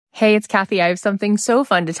Hey, it's Kathy. I have something so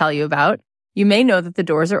fun to tell you about. You may know that the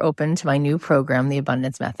doors are open to my new program, The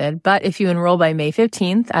Abundance Method, but if you enroll by May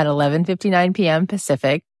 15th at 11:59 p.m.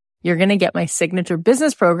 Pacific, you're going to get my signature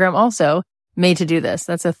business program also, Made to Do This.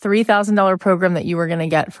 That's a $3,000 program that you are going to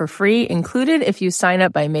get for free, included if you sign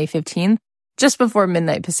up by May 15th, just before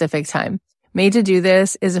midnight Pacific time. Made to Do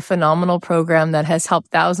This is a phenomenal program that has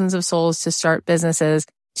helped thousands of souls to start businesses,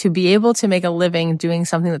 to be able to make a living doing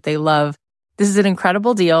something that they love. This is an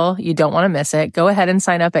incredible deal. You don't want to miss it. Go ahead and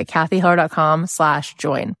sign up at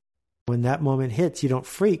kathyheller.com/join. When that moment hits, you don't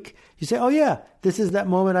freak. You say, oh yeah, this is that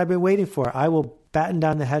moment I've been waiting for. I will batten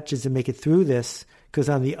down the hatches and make it through this, because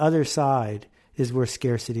on the other side is where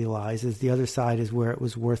scarcity lies. The other side is where it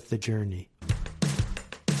was worth the journey.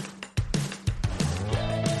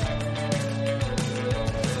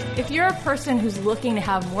 If you're a person who's looking to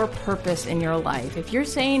have more purpose in your life, if you're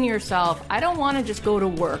saying to yourself, I don't want to just go to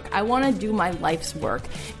work, I want to do my life's work,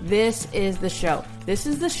 this is the show. This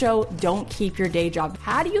is the show, Don't Keep Your Day Job.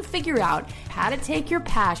 How do you figure out how to take your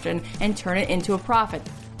passion and turn it into a profit?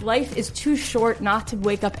 Life is too short not to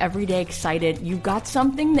wake up every day excited. You've got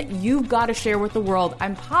something that you've got to share with the world.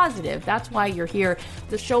 I'm positive that's why you're here.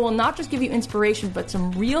 The show will not just give you inspiration, but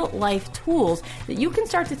some real life tools that you can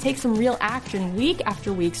start to take some real action week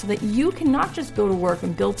after week, so that you can not just go to work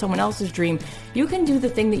and build someone else's dream. You can do the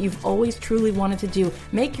thing that you've always truly wanted to do.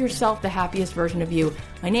 Make yourself the happiest version of you.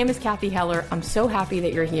 My name is Kathy Heller. I'm so happy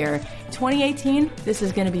that you're here. 2018, this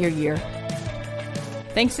is going to be your year.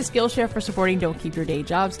 Thanks to Skillshare for supporting Don't Keep Your Day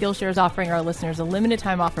Job. Skillshare is offering our listeners a limited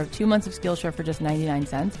time offer of 2 months of Skillshare for just 99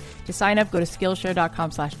 cents. To sign up, go to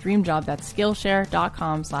Skillshare.com/dreamjob. That's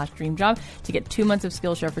Skillshare.com/dreamjob to get 2 months of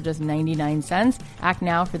Skillshare for just 99 cents. Act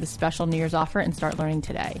now for the special New Year's offer and start learning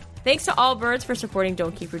today. Thanks to Allbirds for supporting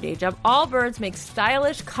Don't Keep Your Day Job. Allbirds makes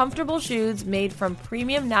stylish, comfortable shoes made from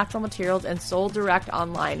premium natural materials and sold direct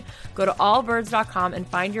online. Go to allbirds.com and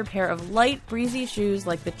find your pair of light, breezy shoes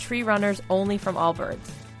like the Tree Runners, only from Allbirds.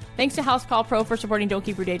 Thanks to House Call Pro for supporting Don't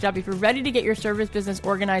Keep Your Day Job. If you're ready to get your service business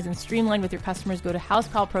organized and streamlined with your customers, go to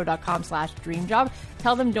housecallpro.com/dreamjob.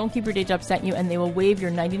 Tell them Don't Keep Your Day Job sent you, and they will waive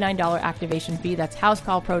your $99 activation fee. That's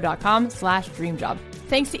housecallpro.com/dreamjob.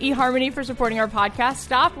 Thanks to eHarmony for supporting our podcast.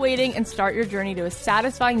 Stop waiting and start your journey to a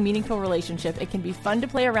satisfying, meaningful relationship. It can be fun to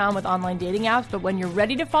play around with online dating apps, but when you're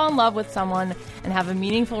ready to fall in love with someone and have a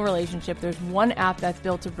meaningful relationship, there's one app that's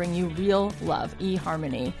built to bring you real love,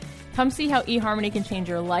 eHarmony. Come see how eHarmony can change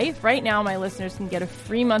your life. Right now, my listeners can get a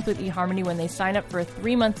free month with eHarmony when they sign up for a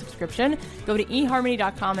 3-month subscription. Go to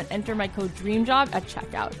eHarmony.com and enter my code DREAMJOB at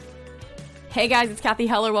checkout. Hey guys, it's Kathy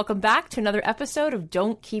Heller. Welcome back to another episode of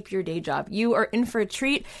Don't Keep Your Day Job. You are in for a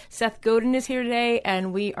treat. Seth Godin is here today,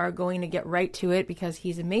 and we are going to get right to it because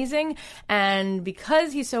he's amazing. And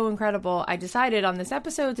because he's so incredible, I decided on this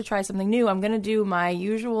episode to try something new. I'm going to do my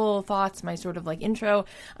usual thoughts, my sort of like intro.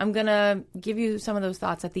 I'm going to give you some of those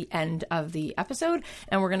thoughts at the end of the episode,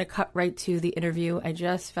 and we're going to cut right to the interview. I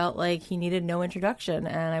just felt like he needed no introduction,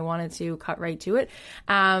 and I wanted to cut right to it.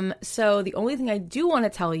 So the only thing I do want to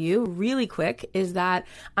tell you really quick is that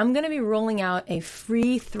I'm going to be rolling out a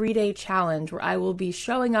free 3-day challenge where I will be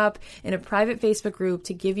showing up in a private Facebook group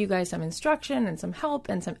to give you guys some instruction and some help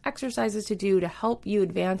and some exercises to do to help you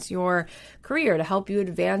advance your career, to help you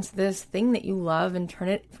advance this thing that you love and turn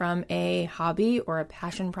it from a hobby or a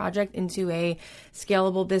passion project into a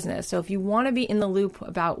scalable business. So if you want to be in the loop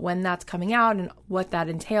about when that's coming out and what that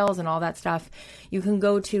entails and all that stuff, you can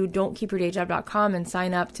go to don'tkeepyourdayjob.com and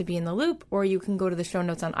sign up to be in the loop, or you can go to the show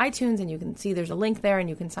notes on iTunes and you can see there's a link there and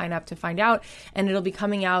you can sign up to find out, and it'll be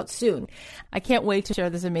coming out soon. I can't wait to share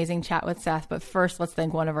this amazing chat with Seth, but first let's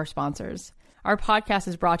thank one of our sponsors. Our podcast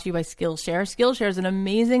is brought to you by Skillshare. Skillshare is an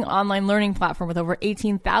amazing online learning platform with over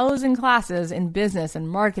 18,000 classes in business and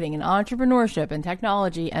marketing and entrepreneurship and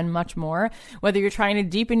technology and much more. Whether you're trying to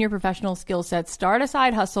deepen your professional skill set, start a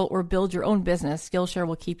side hustle, or build your own business, Skillshare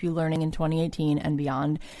will keep you learning in 2018 and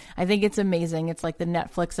beyond. I think it's amazing. It's like the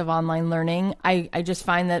Netflix of online learning. I just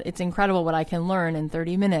find that it's incredible what I can learn in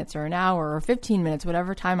 30 minutes or an hour or 15 minutes,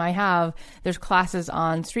 whatever time I have. There's classes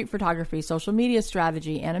on street photography, social media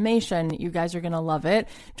strategy, animation. You guys are going to love it.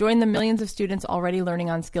 Join the millions of students already learning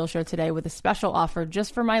on Skillshare today with a special offer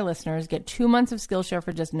just for my listeners. Get 2 months of Skillshare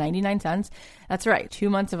for just 99 cents. That's right, 2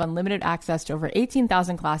 months of unlimited access to over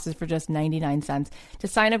 18,000 classes for just 99 cents. To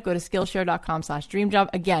sign up, go to Skillshare.com/dreamjob.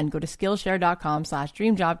 Again, go to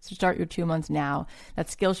Skillshare.com/dreamjob to start your 2 months now.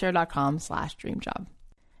 That's Skillshare.com/dreamjob.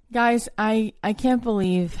 Guys, I can't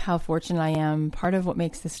believe how fortunate I am. Part of what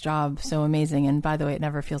makes this job so amazing, and by the way, it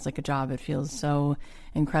never feels like a job. It feels so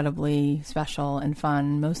incredibly special and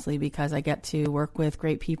fun, mostly because I get to work with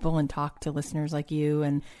great people and talk to listeners like you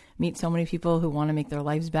and meet so many people who want to make their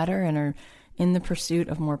lives better and are in the pursuit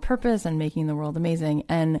of more purpose and making the world amazing.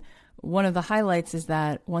 And one of the highlights is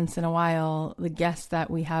that once in a while, the guests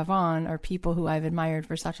that we have on are people who I've admired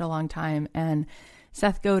for such a long time. And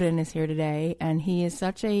Seth Godin is here today, and he is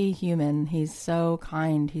such a human. He's so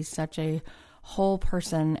kind. He's such a whole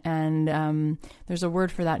person. And there's a word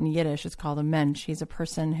for that in Yiddish. It's called a mensch. He's a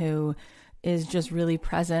person who is just really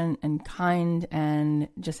present and kind and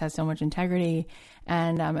just has so much integrity.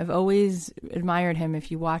 And I've always admired him.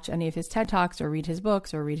 If you watch any of his TED Talks or read his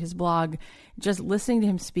books or read his blog, just listening to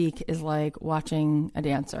him speak is like watching a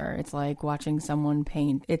dancer. It's like watching someone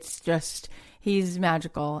paint. It's just, he's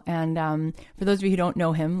magical. And for those of you who don't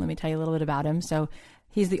know him, let me tell you a little bit about him. So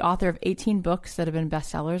he's the author of 18 books that have been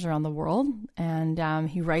bestsellers around the world. And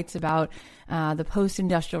he writes about the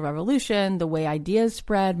post-industrial revolution, the way ideas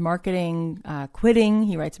spread, marketing, quitting.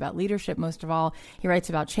 He writes about leadership, most of all. He writes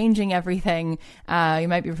about changing everything. You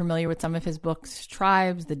might be familiar with some of his books,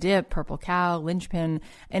 Tribes, The Dip, Purple Cow, Linchpin.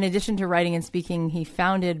 In addition to writing and speaking, he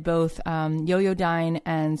founded both Yo-Yo-Dine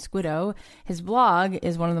and Squiddo. His blog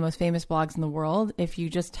is one of the most famous blogs in the world. If you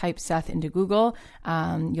just type Seth into Google,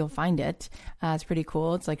 you'll find it. It's pretty cool.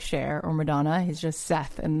 It's like Cher or Madonna. He's just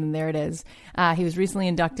Seth, and there it is. He was recently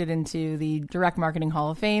inducted into the Direct Marketing Hall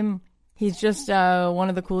of Fame. He's just one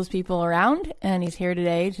of the coolest people around, and he's here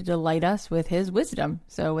today to delight us with his wisdom.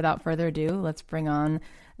 So without further ado, let's bring on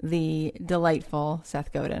the delightful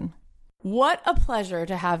Seth Godin. What a pleasure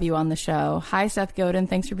to have you on the show. Hi, Seth Godin.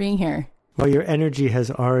 Thanks for being here. Well, your energy has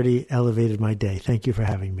already elevated my day. Thank you for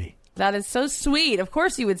having me. That is so sweet. Of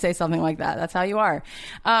course you would say something like that. That's how you are.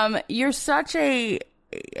 You're such a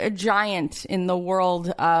giant in the world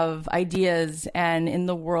of ideas and in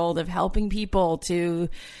the world of helping people to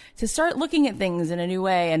start looking at things in a new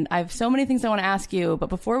way. And I have so many things I want to ask you, but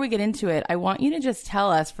before we get into it, I want you to just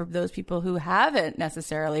tell us, for those people who haven't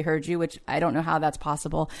necessarily heard you, which I don't know how that's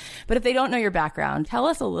possible, but if they don't know your background, tell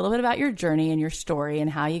us a little bit about your journey and your story and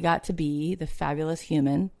how you got to be the fabulous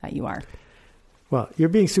human that you are. Well, you're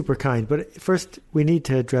being super kind, but first we need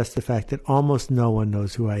to address the fact that almost no one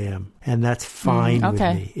knows who I am, and that's fine with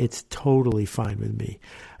me. It's totally fine with me.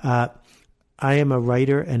 I am a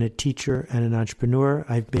writer and a teacher and an entrepreneur.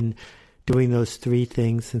 I've been doing those three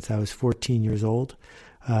things since I was 14 years old.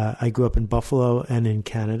 I grew up in Buffalo and in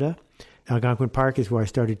Canada. Algonquin Park is where I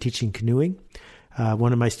started teaching canoeing.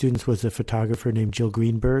 One of my students was a photographer named Jill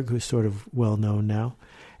Greenberg, who's sort of well known now.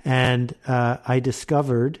 And I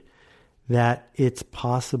discovered that it's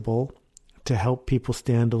possible to help people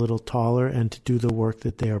stand a little taller and to do the work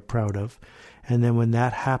that they are proud of. And then when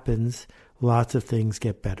that happens, lots of things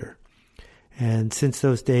get better. And since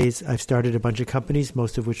those days, I've started a bunch of companies,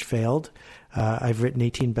 most of which failed. I've written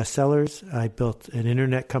 18 bestsellers. I built an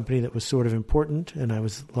internet company that was sort of important, and I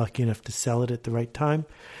was lucky enough to sell it at the right time.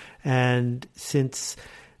 And since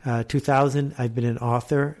 2000, I've been an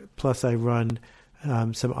author, plus I run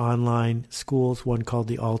some online schools, one called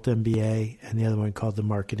the Alt MBA and the other one called the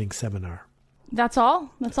Marketing Seminar. That's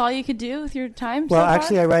all? That's all you could do with your time? Well, so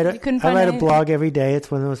actually, I write a blog every day.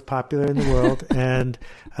 It's one of the most popular in the world. And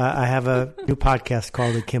I have a new podcast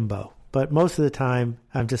called Akimbo. But most of the time,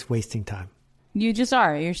 I'm just wasting time. You just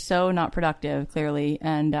are. You're so not productive, clearly.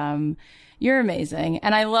 And you're amazing.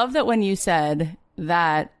 And I love that when you said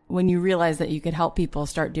that when you realized that you could help people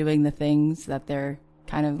start doing the things that they're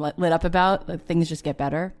kind of lit up about, that things just get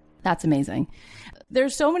better. That's amazing.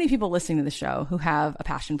 There's so many people listening to the show who have a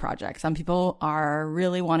passion project. Some people are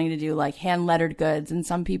really wanting to do like hand lettered goods, and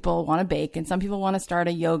some people want to bake, and some people want to start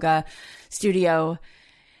a yoga studio.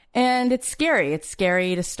 And it's scary. It's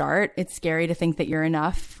scary to start. It's scary to think that you're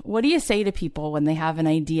enough. What do you say to people when they have an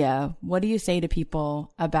idea? What do you say to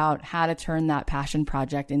people about how to turn that passion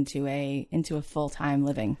project into a full-time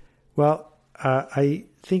living? Well, I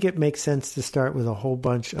think it makes sense to start with a whole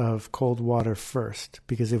bunch of cold water first,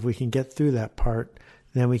 because if we can get through that part,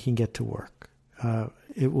 then we can get to work.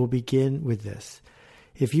 It will begin with this.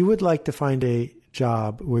 If you would like to find a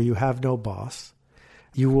job where you have no boss,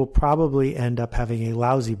 you will probably end up having a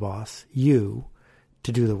lousy boss, you,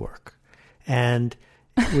 to do the work. And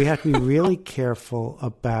we have to be really careful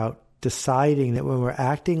about deciding that when we're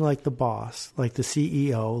acting like the boss, like the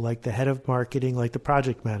CEO, like the head of marketing, like the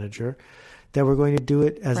project manager, that we're going to do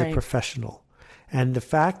it as a professional. And the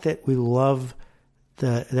fact that we love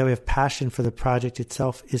that we have passion for the project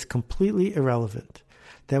itself is completely irrelevant.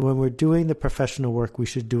 That when we're doing the professional work, we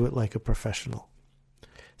should do it like a professional.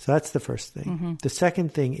 So that's the first thing. The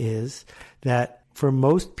second thing is that for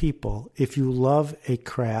most people, if you love a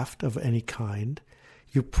craft of any kind,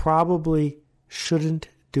 you probably shouldn't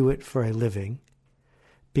do it for a living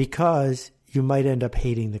because you might end up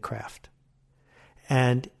hating the craft.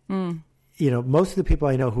 And, most of the people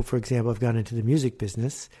I know who, for example, have gone into the music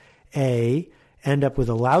business, end up with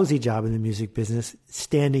a lousy job in the music business,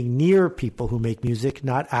 standing near people who make music,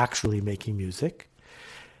 not actually making music.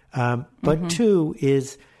 But two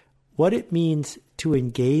is what it means to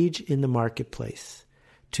engage in the marketplace,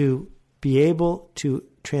 to be able to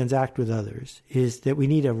transact with others, is that we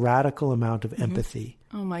need a radical amount of empathy.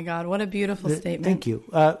 Oh my God, what a beautiful statement. Thank you.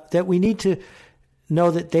 That we need to know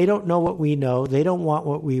that they don't know what we know. They don't want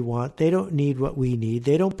what we want. They don't need what we need.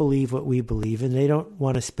 They don't believe what we believe, and they don't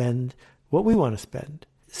want to spend what we want to spend.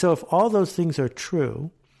 So if all those things are true,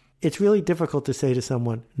 it's really difficult to say to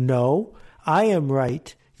someone, no, I am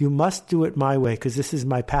right. You must do it my way because this is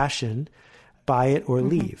my passion. Buy it or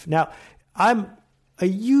leave. Now, I'm a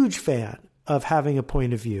huge fan of having a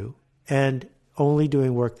point of view and only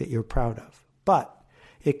doing work that you're proud of. But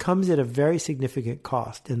it comes at a very significant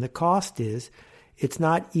cost. And the cost is it's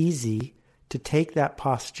not easy to take that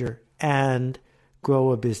posture and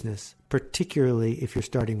grow a business, particularly if you're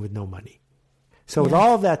starting with no money. So with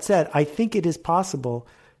all of that said, I think it is possible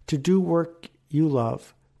to do work you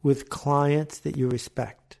love with clients that you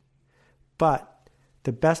respect. But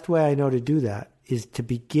the best way I know to do that is to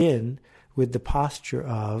begin with the posture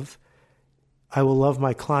of, I will love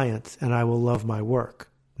my clients and I will love my work,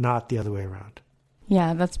 not the other way around.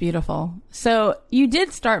 Yeah, that's beautiful. So you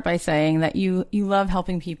did start by saying that you love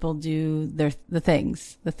helping people do the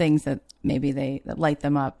things that maybe that light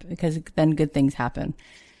them up, because then good things happen.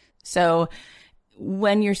 So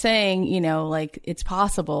when you're saying, like it's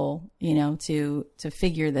possible, to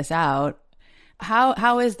figure this out,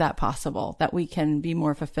 how is that possible that we can be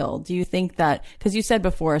more fulfilled? Do you think that, because you said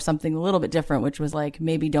before something a little bit different, which was like,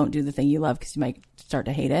 maybe don't do the thing you love because you might start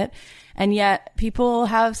to hate it. And yet people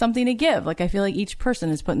have something to give. Like, I feel like each person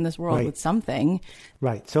is put in this world with something.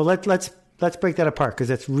 Right. So let's break that apart because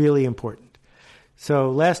that's really important. So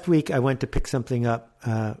last week I went to pick something up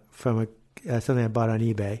from something I bought on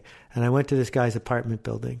eBay, and I went to this guy's apartment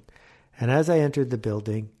building. And as I entered the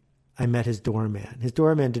building, I met his doorman. His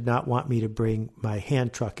doorman did not want me to bring my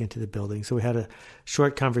hand truck into the building. So we had a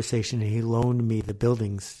short conversation, and he loaned me the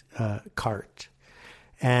building's cart.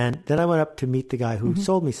 And then I went up to meet the guy who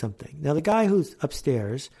sold me something. Now, the guy who's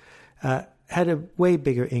upstairs had a way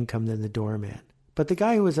bigger income than the doorman. But the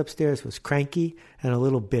guy who was upstairs was cranky and a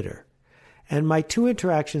little bitter. And my two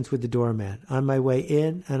interactions with the doorman on my way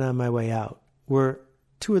in and on my way out were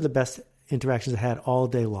two of the best interactions I had all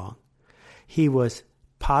day long. He was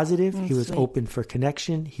positive. He was open for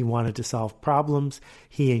connection. He wanted to solve problems.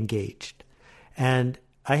 He engaged. And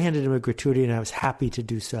I handed him a gratuity, and I was happy to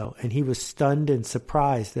do so. And he was stunned and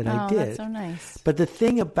surprised that I did. That's so nice. But the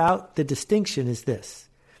thing about the distinction is this.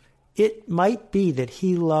 It might be that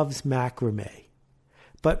he loves macrame,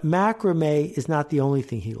 but macrame is not the only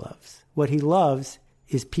thing he loves. What he loves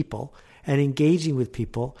is people and engaging with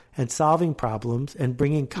people and solving problems and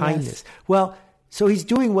bringing kindness. Yes. Well, so he's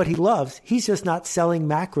doing what he loves. He's just not selling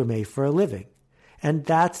macrame for a living. And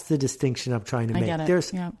that's the distinction I'm trying to make.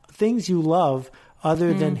 There's things you love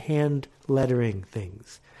other than hand lettering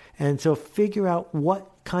things. And so figure out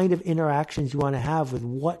what kind of interactions you want to have with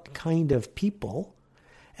what kind of people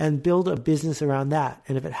and build a business around that.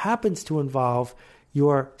 And if it happens to involve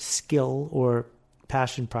your skill or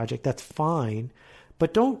passion project, that's fine.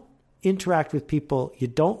 But don't interact with people you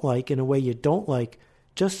don't like in a way you don't like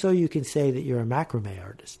just so you can say that you're a macrame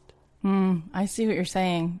artist. I see what you're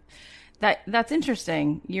saying. That's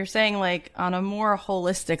interesting. You're saying, like, on a more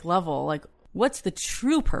holistic level, like, what's the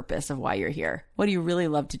true purpose of why you're here? What do you really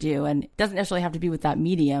love to do? And it doesn't necessarily have to be with that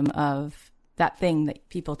medium of that thing that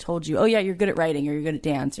people told you, oh yeah, you're good at writing, or you're good at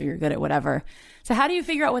dance, or you're good at whatever. So how do you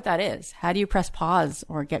figure out what that is? How do you press pause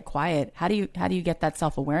or get quiet? How do you get that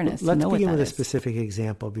self-awareness? Let's begin with a specific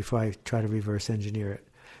example before I try to reverse engineer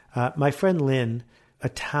it. My friend Lynn, a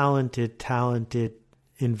talented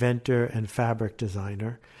inventor and fabric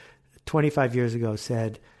designer, 25 years ago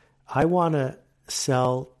said, I want to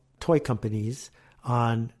sell toy companies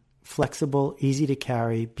on flexible, easy to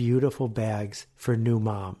carry, beautiful bags for new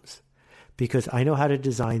moms because I know how to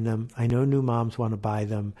design them. I know new moms want to buy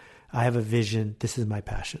them. I have a vision. This is my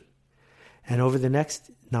passion. And over the next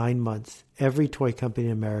 9 months, every toy company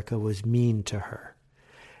in America was mean to her.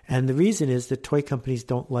 And the reason is that toy companies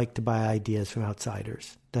don't like to buy ideas from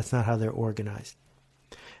outsiders. That's not how they're organized.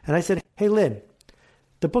 And I said, hey, Lynn,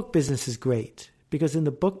 the book business is great because in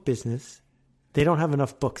the book business, They don't have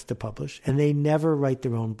enough books to publish, and they never write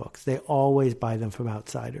their own books. They always buy them from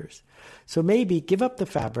outsiders. So maybe give up the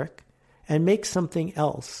fabric and make something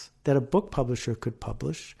else that a book publisher could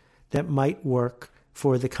publish that might work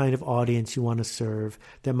for the kind of audience you want to serve,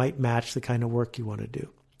 that might match the kind of work you want to do.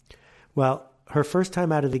 Well, her first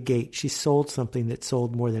time out of the gate, she sold something that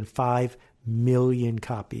sold more than 5 million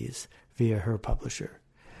copies via her publisher.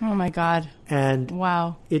 Oh, my God. And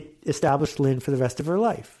wow, it established Lynn for the rest of her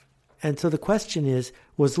life. And so the question is,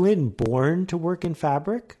 was Lynn born to work in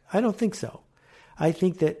fabric? I don't think so. I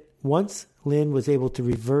think that once Lynn was able to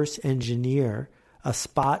reverse engineer a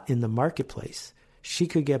spot in the marketplace, she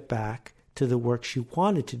could get back to the work she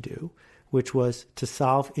wanted to do, which was to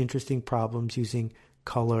solve interesting problems using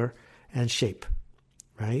color and shape,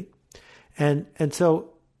 right? And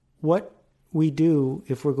so what we do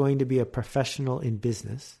if we're going to be a professional in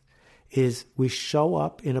business is we show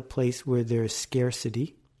up in a place where there's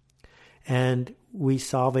scarcity, and we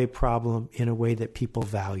solve a problem in a way that people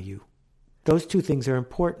value. Those two things are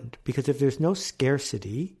important, because if there's no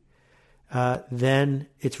scarcity, then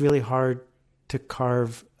it's really hard to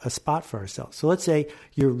carve a spot for ourselves. So let's say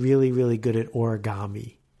you're really, really good at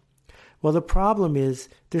origami. Well, the problem is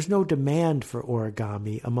there's no demand for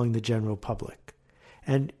origami among the general public.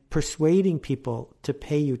 And persuading people to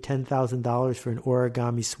pay you $10,000 for an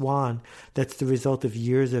origami swan that's the result of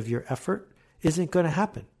years of your effort isn't going to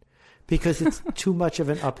happen, because it's too much of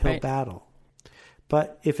an uphill battle.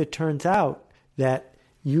 But if it turns out that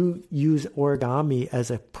you use origami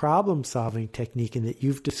as a problem-solving technique, and that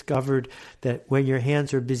you've discovered that when your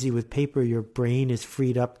hands are busy with paper, your brain is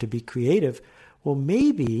freed up to be creative, well,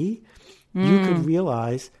 maybe you could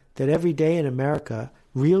realize that every day in America,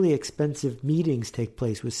 really expensive meetings take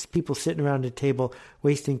place with people sitting around a table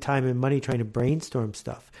wasting time and money trying to brainstorm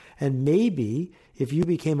stuff. And maybe if you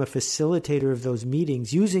became a facilitator of those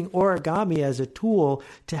meetings, using origami as a tool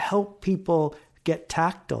to help people get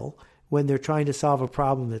tactile when they're trying to solve a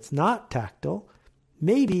problem that's not tactile,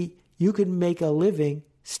 maybe you could make a living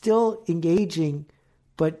still engaging,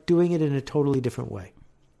 but doing it in a totally different way.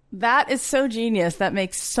 That is so genius. That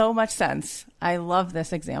makes so much sense. I love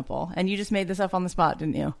this example. And you just made this up on the spot,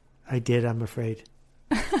 didn't you? I did, I'm afraid.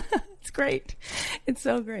 It's great. It's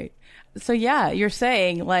so great. So yeah, you're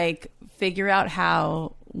saying, like, figure out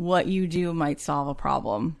how what you do might solve a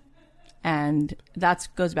problem. And that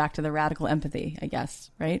goes back to the radical empathy, I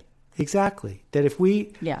guess, right? Exactly. That if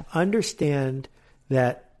we understand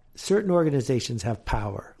that certain organizations have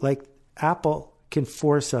power, like Apple can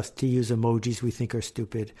force us to use emojis we think are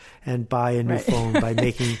stupid and buy a new phone by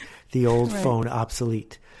making the old phone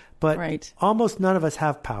obsolete. But almost none of us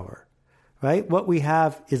have power, right? What we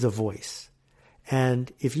have is a voice.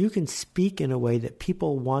 And if you can speak in a way that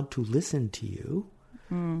people want to listen to you,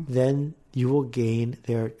 then you will gain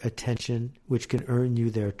their attention, which can earn you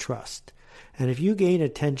their trust. And if you gain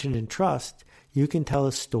attention and trust, you can tell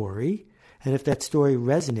a story. And if that story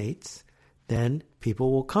resonates, then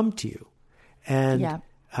people will come to you. And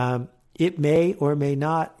it may or may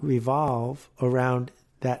not revolve around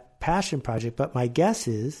that passion project. But my guess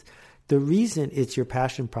is the reason it's your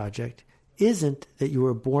passion project isn't that you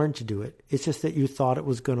were born to do it. It's just that you thought it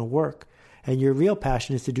was going to work. And your real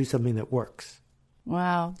passion is to do something that works.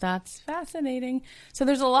 Wow, that's fascinating. So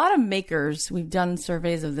there's a lot of makers. We've done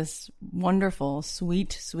surveys of this wonderful,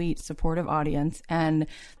 sweet, supportive audience. And,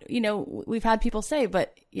 you know, we've had people say,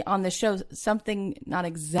 but on this show, something not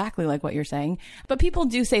exactly like what you're saying, but people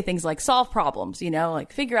do say things like solve problems, you know,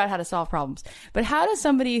 like figure out how to solve problems. But how does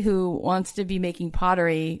somebody who wants to be making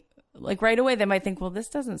pottery, like right away, they might think, well, this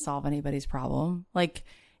doesn't solve anybody's problem. Like,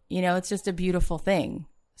 you know, it's just a beautiful thing.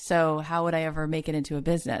 So how would I ever make it into a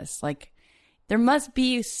business? Like, there must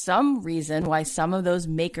be some reason why some of those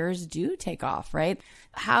makers do take off, right?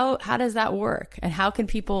 How does that work? And how can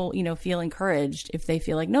people, you know, feel encouraged if they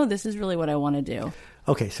feel like, no, this is really what I want to do?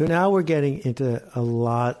 Okay, so now we're getting into a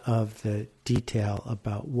lot of the detail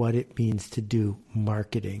about what it means to do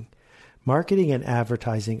marketing. Marketing and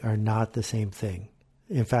advertising are not the same thing.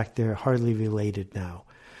 In fact, they're hardly related now.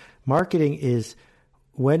 Marketing is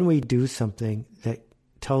when we do something that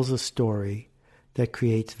tells a story that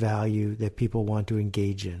creates value that people want to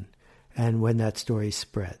engage in, and when that story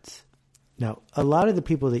spreads. Now, a lot of the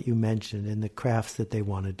people that you mentioned and the crafts that they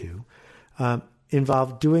want to do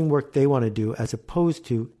involve doing work they want to do as opposed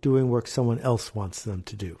to doing work someone else wants them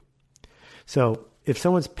to do. So if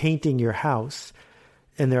someone's painting your house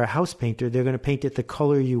and they're a house painter, they're going to paint it the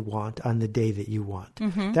color you want on the day that you want.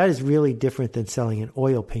 Mm-hmm. That is really different than selling an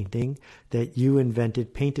oil painting that you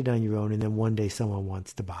invented, painted on your own, and then one day someone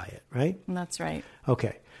wants to buy it, right? That's right.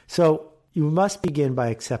 Okay. So you must begin by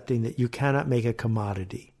accepting that you cannot make a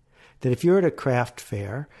commodity, that if you're at a craft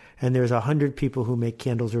fair and there's 100 people who make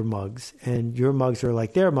candles or mugs, and your mugs are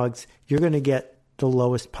like their mugs, you're going to get the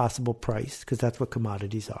lowest possible price, because that's what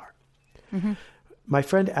commodities are. Mm-hmm. My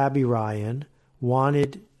friend Abby Ryan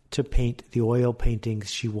wanted to paint the oil paintings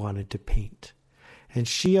she wanted to paint. And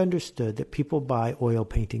she understood that people buy oil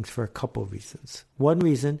paintings for a couple of reasons. One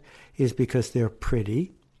reason is because they're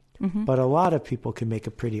pretty, but a lot of people can make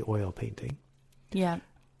a pretty oil painting. Yeah.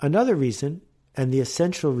 Another reason, and the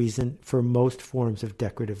essential reason for most forms of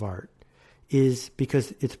decorative art, is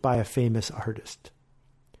because it's by a famous artist.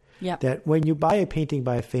 Yeah. That when you buy a painting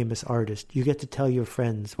by a famous artist, you get to tell your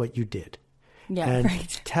friends what you did. Yeah, and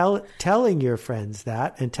right. telling your friends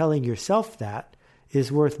that and telling yourself that is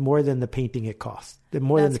worth more than the painting it costs,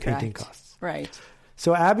 more than the painting costs. Right.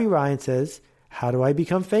 So Abby Ryan says, how do I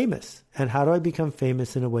become famous? And how do I become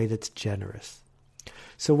famous in a way that's generous?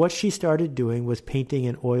 So what she started doing was painting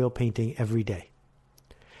an oil painting every day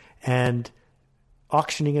and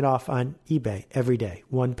auctioning it off on eBay every day,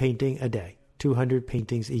 one painting a day, 200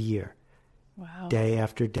 paintings a year. Wow. Day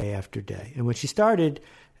after day after day. And when she started,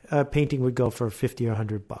 a painting would go for $50 or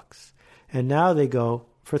 $100. And now they go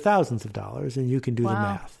for thousands of dollars, and you can do the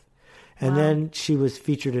math. And then she was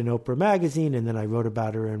featured in Oprah magazine, and then I wrote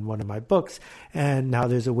about her in one of my books. And now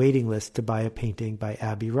there's a waiting list to buy a painting by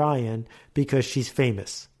Abby Ryan because she's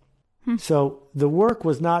famous. So the work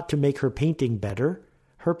was not to make her painting better.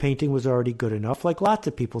 Her painting was already good enough, like lots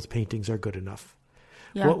of people's paintings are good enough.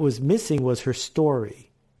 Yeah. What was missing was her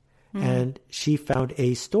story. And she found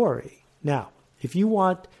a story. Now, if you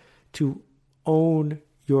want to own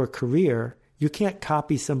your career, you can't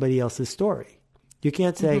copy somebody else's story. You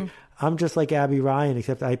can't say, I'm just like Abby Ryan,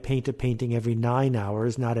 except I paint a painting every 9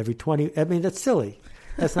 hours, not every 20. I mean, that's silly.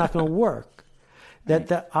 That's not going to work. That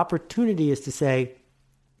the opportunity is to say,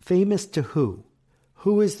 famous to who?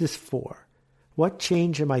 Who is this for? What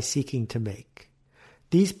change am I seeking to make?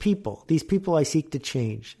 These people I seek to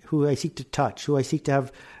change, who I seek to touch, who I seek to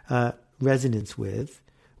have resonance with,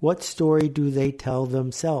 what story do they tell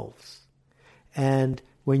themselves? And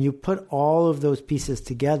when you put all of those pieces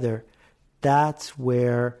together, that's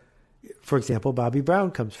where, for example, Bobby Brown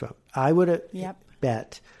comes from. I would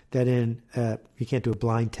bet that in, you can't do a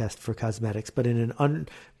blind test for cosmetics, but in an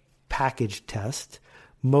unpackaged test,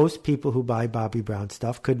 most people who buy Bobby Brown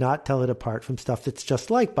stuff could not tell it apart from stuff that's just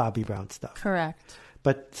like Bobby Brown stuff. Correct.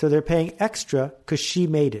 But so they're paying extra because she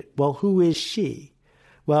made it. Well, who is she?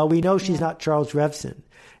 Well, we know she's not Charles Revson,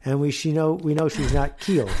 and we know she's not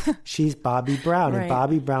Kiehl's. She's Bobby Brown, and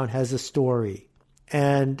Bobby Brown has a story.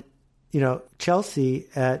 And Chelsea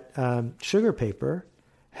at Sugar Paper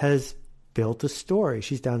has built a story.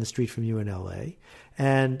 She's down the street from you in LA,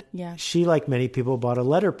 and she, like many people, bought a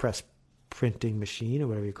letterpress printing machine, or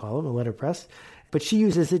whatever you call them, a letterpress, but she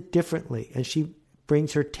uses it differently, and she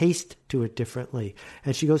brings her taste to it differently,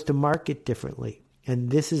 and she goes to market differently. And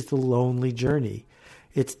this is the lonely journey.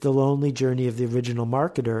 It's the lonely journey of the original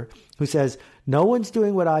marketer who says, no one's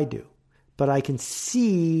doing what I do, but I can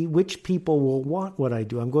see which people will want what I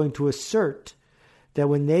do. I'm going to assert that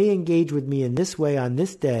when they engage with me in this way on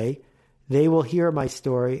this day, they will hear my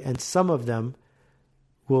story, and some of them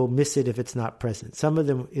will miss it if it's not present. Some of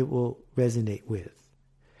them it will resonate with.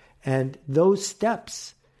 And those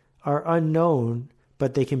steps are unknown,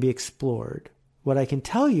 but they can be explored. What I can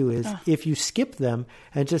tell you is if you skip them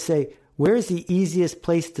and just say, where's the easiest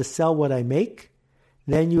place to sell what I make?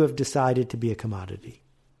 Then you have decided to be a commodity.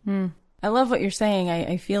 I love what you're saying.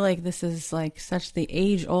 I feel like this is like such the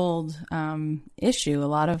age-old issue. A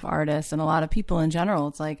lot of artists and a lot of people in general,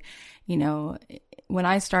 it's like, when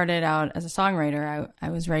I started out as a songwriter, I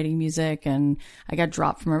was writing music, and I got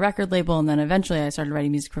dropped from a record label. And then eventually I started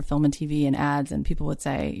writing music for film and TV and ads. And people would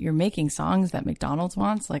say, you're making songs that McDonald's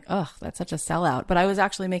wants? Like, ugh, that's such a sellout. But I was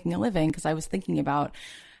actually making a living because I was thinking about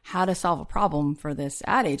how to solve a problem for this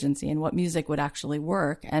ad agency and what music would actually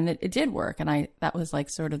work. And it did work. And that was like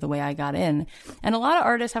sort of the way I got in. And a lot of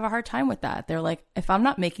artists have a hard time with that. They're like, if I'm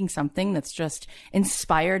not making something that's just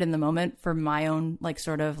inspired in the moment for my own like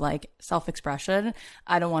sort of like self-expression,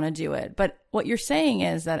 I don't want to do it. But what you're saying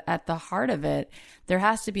is that at the heart of it, there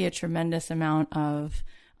has to be a tremendous amount of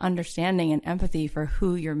understanding and empathy for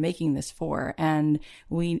who you're making this for. And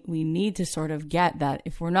we need to sort of get that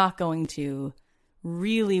if we're not going to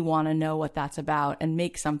really want to know what that's about and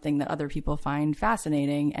make something that other people find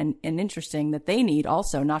fascinating and interesting that they need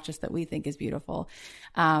also, not just that we think is beautiful,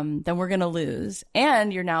 then we're going to lose.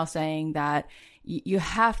 And you're now saying that you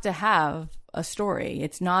have to have a story.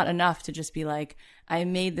 It's not enough to just be like, I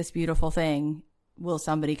made this beautiful thing. Will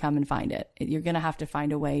somebody come and find it? You're going to have to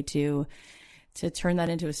find a way to turn that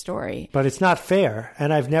into a story. But it's not fair.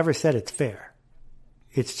 And I've never said it's fair.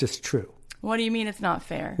 It's just true. What do you mean it's not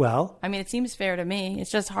fair? Well, I mean, it seems fair to me.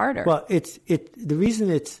 It's just harder. Well, the reason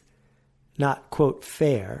it's not, quote,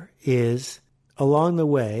 fair is along the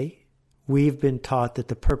way, we've been taught that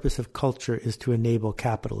the purpose of culture is to enable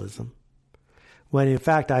capitalism. When in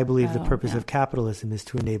fact, I believe the purpose of capitalism is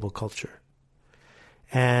to enable culture.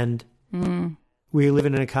 And we live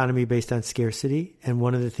in an economy based on scarcity. And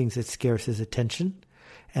one of the things that's scarce is attention.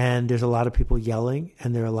 And there's a lot of people yelling,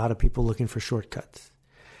 and there are a lot of people looking for shortcuts.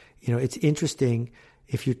 You know, it's interesting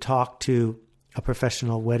if you talk to a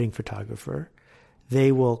professional wedding photographer,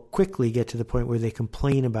 they will quickly get to the point where they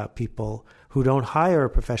complain about people who don't hire a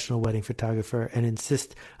professional wedding photographer and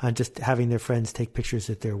insist on just having their friends take pictures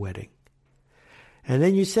at their wedding. And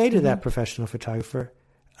then you say to that professional photographer,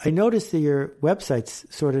 I noticed that your website's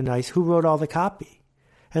sort of nice. Who wrote all the copy?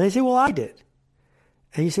 And they say, well, I did.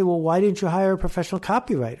 And you say, well, why didn't you hire a professional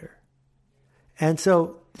copywriter? And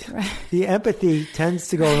so the empathy tends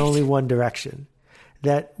to go in only one direction,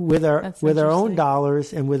 that with our own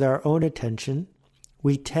dollars and with our own attention,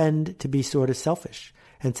 we tend to be sort of selfish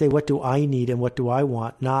and say, what do I need and what do I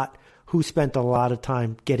want? Not who spent a lot of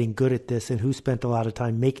time getting good at this and who spent a lot of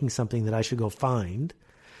time making something that I should go find.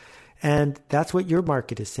 And that's what your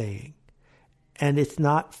market is saying. And it's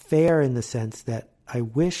not fair in the sense that I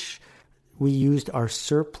wish we used our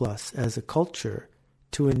surplus as a culture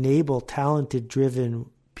to enable talented, driven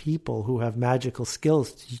people who have magical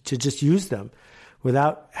skills to just use them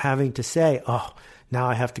without having to say, oh, now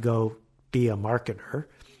I have to go be a marketer.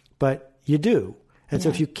 But you do. And so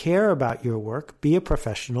if you care about your work, be a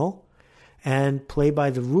professional and play by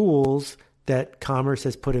the rules that commerce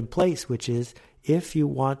has put in place, which is if you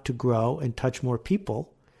want to grow and touch more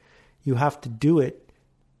people, you have to do it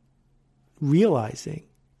realizing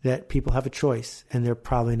that people have a choice and they're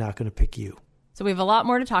probably not going to pick you. So we have a lot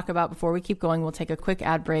more to talk about. Before we keep going, we'll take a quick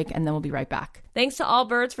ad break and then we'll be right back. Thanks to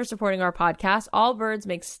Allbirds for supporting our podcast. Allbirds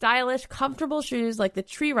makes stylish, comfortable shoes like the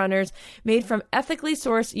Tree Runners made from ethically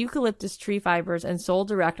sourced eucalyptus tree fibers and sold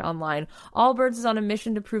direct online. Allbirds is on a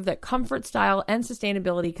mission to prove that comfort, style, and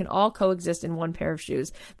sustainability can all coexist in one pair of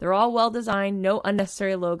shoes. They're all well designed, no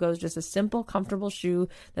unnecessary logos, just a simple, comfortable shoe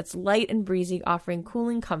that's light and breezy, offering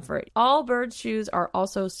cooling comfort. Allbirds shoes are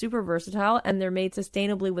also super versatile and they're made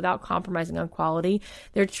sustainably without compromising on quality.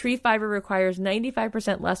 Their tree fiber requires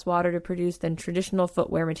 95% less water to produce than traditional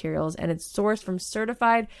footwear materials, and it's sourced from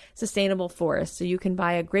certified sustainable forests, so you can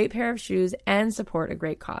buy a great pair of shoes and support a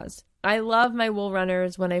great cause. I love my wool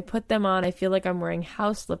runners. When I put them on, I feel like I'm wearing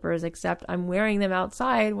house slippers, except I'm wearing them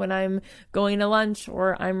outside when I'm going to lunch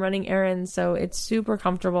or I'm running errands, so it's super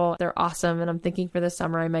comfortable. They're awesome, and I'm thinking for the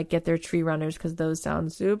summer I might get their Tree Runners because those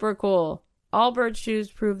sound super cool. Allbirds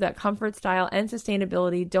shoes prove that comfort, style, and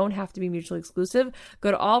sustainability don't have to be mutually exclusive.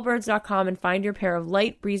 Go to allbirds.com and find your pair of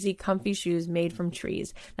light, breezy, comfy shoes made from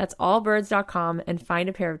trees. That's allbirds.com and find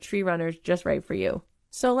a pair of Tree Runners just right for you.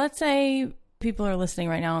 So let's say people are listening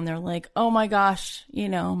right now and they're like, oh my gosh, you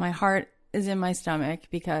know, my heart is in my stomach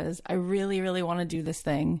because I really, really want to do this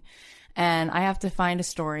thing. And I have to find a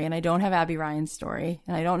story and I don't have Abby Ryan's story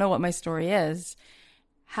and I don't know what my story is.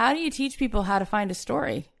 How do you teach people how to find a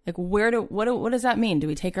story? Like, what does that mean? Do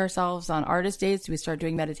we take ourselves on artist dates? Do we start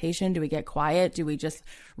doing meditation? Do we get quiet? Do we just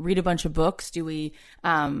read a bunch of books? Do we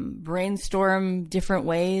brainstorm different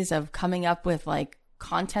ways of coming up with like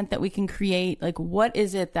content that we can create? Like, what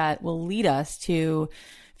is it that will lead us to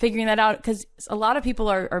figuring that out? Because a lot of people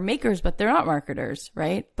are makers, but they're not marketers,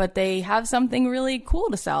 right? But they have something really cool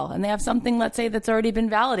to sell. And they have something, let's say, that's already been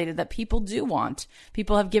validated that people do want.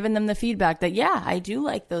 People have given them the feedback that, yeah, I do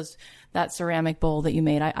like that ceramic bowl that you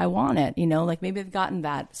made. I want it, you know, like maybe they've gotten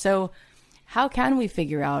that. So how can we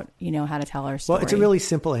figure out, you know, how to tell our story? Well, it's a really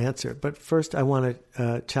simple answer. But first, I want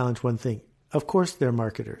to challenge one thing. Of course, they're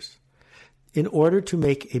marketers. In order to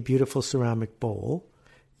make a beautiful ceramic bowl,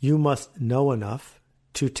 you must know enough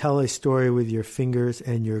to tell a story with your fingers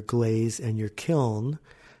and your glaze and your kiln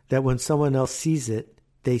that when someone else sees it,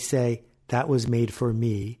 they say, that was made for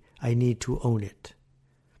me. I need to own it.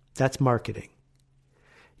 That's marketing.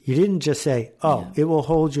 You didn't just say, It will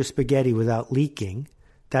hold your spaghetti without leaking.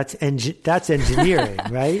 That's engineering,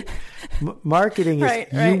 right? Marketing is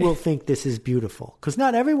you will think this is beautiful. Because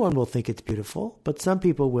not everyone will think it's beautiful, but some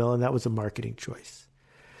people will, and that was a marketing choice.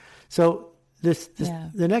 So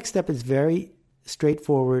the next step is very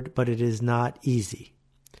straightforward, but it is not easy.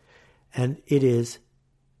 And it is,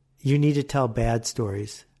 you need to tell bad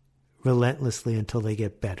stories relentlessly until they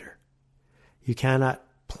get better. You cannot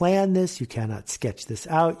plan this. You cannot sketch this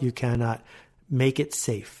out. You cannot make it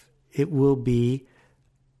safe. It will be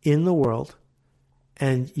in the world,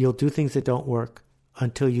 and you'll do things that don't work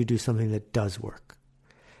until you do something that does work.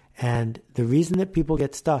 And the reason that people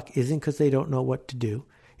get stuck isn't because they don't know what to do.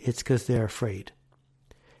 It's because they're afraid.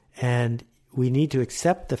 And we need to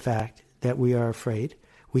accept the fact that we are afraid.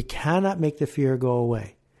 We cannot make the fear go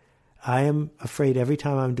away. I am afraid every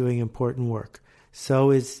time I'm doing important work.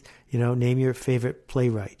 So is, name your favorite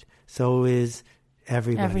playwright. So is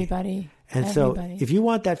everybody. And so if you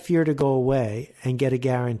want that fear to go away and get a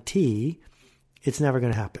guarantee, it's never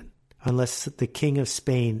going to happen unless the King of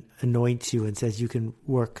Spain anoints you and says you can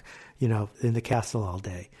work, in the castle all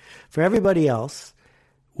day. For everybody else,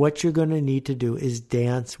 what you're going to need to do is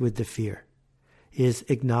dance with the fear, is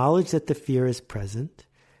acknowledge that the fear is present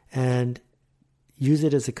and use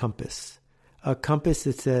it as a compass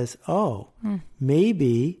that says,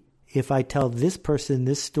 maybe if I tell this person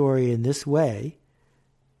this story in this way,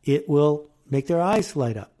 it will make their eyes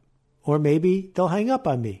light up. Or maybe they'll hang up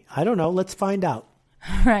on me. I don't know. Let's find out.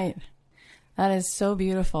 Right. That is so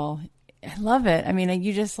beautiful. I love it. I mean,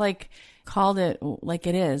 you just called it like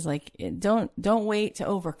it is. Don't wait to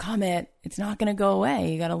overcome it. It's not going to go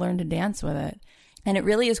away. You got to learn to dance with it. And it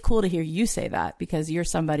really is cool to hear you say that, because you're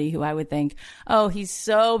somebody who I would think, oh, he's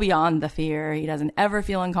so beyond the fear. He doesn't ever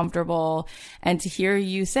feel uncomfortable. And to hear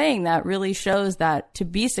you saying that really shows that to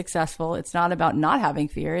be successful, it's not about not having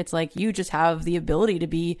fear. It's like you just have the ability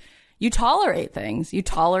to you tolerate things. You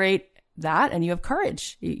tolerate that and you have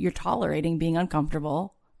courage. You're tolerating being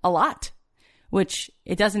uncomfortable a lot, which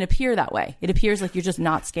it doesn't appear that way. It appears like you're just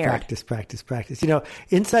not scared. Practice.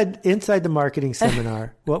 Inside the marketing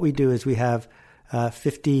seminar, what we do is we have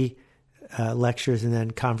 50 lectures and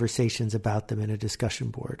then conversations about them in a discussion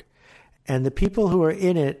board. And the people who are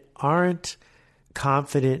in it aren't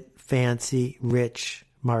confident, fancy, rich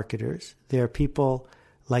marketers. They're people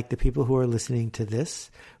like the people who are listening to this,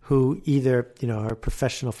 who either, are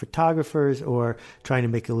professional photographers or trying to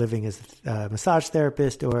make a living as a massage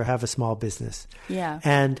therapist or have a small business. Yeah.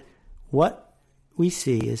 And what we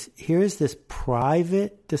see is here's this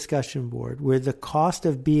private discussion board where the cost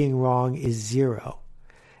of being wrong is zero.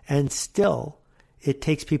 And still, it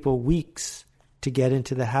takes people weeks to get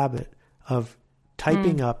into the habit of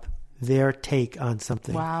typing up their take on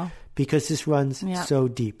something. Wow. Because this runs so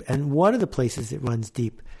deep. And one of the places it runs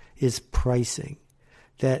deep is pricing.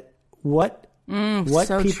 That what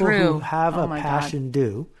so people true. who have a passion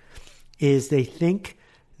do is they think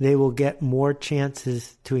they will get more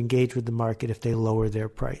chances to engage with the market if they lower their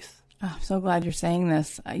price. Oh, I'm so glad you're saying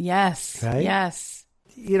this. Yes. Right? Yes.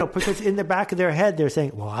 Because in the back of their head, they're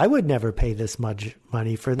saying, well, I would never pay this much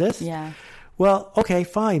money for this. Yeah. Well, okay,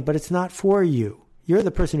 fine, but it's not for you. You're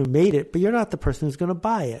the person who made it, but you're not the person who's going to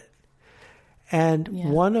buy it. And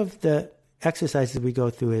one of the exercises we go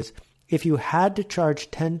through is, if you had to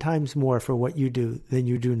charge 10 times more for what you do than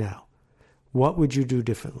you do now, what would you do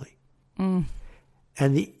differently? And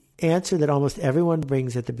the answer that almost everyone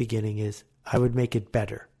brings at the beginning is, I would make it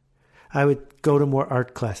better. I would go to more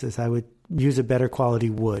art classes. I would use a better quality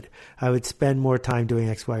wood. I would spend more time doing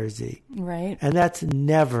X, Y, or Z. Right. And that's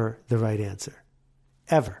never the right answer.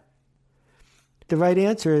 Ever. The right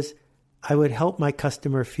answer is, I would help my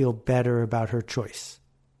customer feel better about her choice.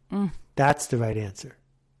 That's the right answer.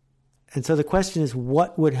 And so the question is,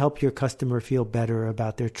 what would help your customer feel better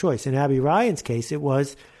about their choice? In Abby Ryan's case, it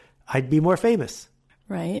was, I'd be more famous.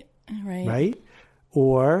 Right.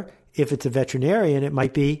 Or if it's a veterinarian, it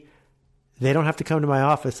might be, they don't have to come to my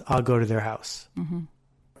office, I'll go to their house.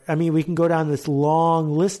 I mean, we can go down this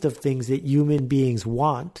long list of things that human beings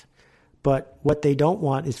want, but what they don't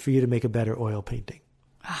want is for you to make a better oil painting.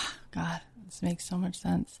 Ah, God, this makes so much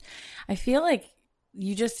sense. I feel like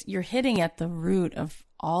you're hitting at the root of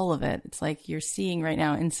all of it. It's like you're seeing right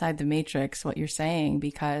now inside the matrix what you're saying,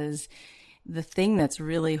 because the thing that's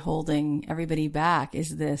really holding everybody back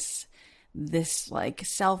is this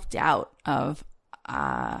self-doubt of,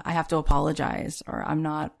 I have to apologize, or I'm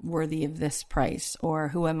not worthy of this price, or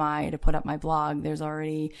who am I to put up my blog? There's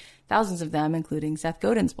already thousands of them, including Seth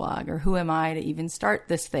Godin's blog, or who am I to even start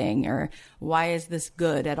this thing, or why is this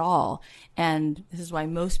good at all? And this is why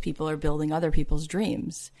most people are building other people's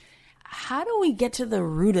dreams. How do we get to the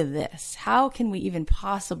root of this? How can we even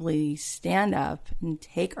possibly stand up and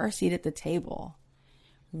take our seat at the table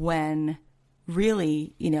when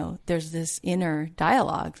really, there's this inner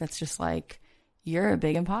dialogue that's just like, you're a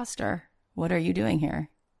big imposter. What are you doing here?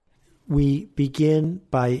 We begin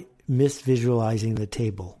by misvisualizing the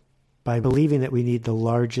table, by believing that we need the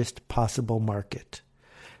largest possible market,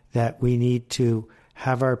 that we need to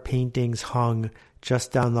have our paintings hung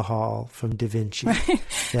just down the hall from Da Vinci,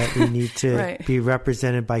 that we need to be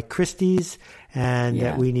represented by Christie's, and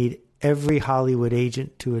that we need every Hollywood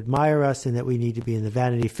agent to admire us, and that we need to be in the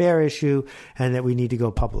Vanity Fair issue, and that we need to go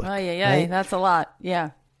public. Oh, yeah. Right? That's a lot.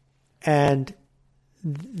 Yeah. And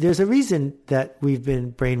there's a reason that we've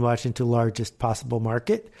been brainwashed into largest possible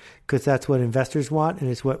market, because that's what investors want and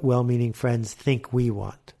it's what well-meaning friends think we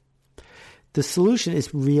want. The solution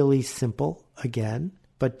is really simple, again,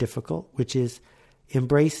 but difficult, which is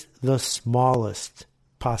embrace the smallest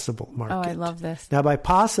possible market. Oh, I love this. Now, by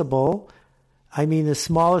possible, I mean the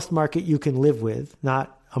smallest market you can live with,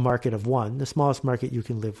 not a market of one, the smallest market you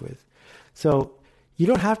can live with. So you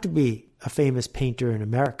don't have to be a famous painter in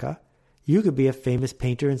America. You could be a famous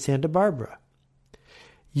painter in Santa Barbara.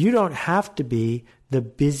 You don't have to be the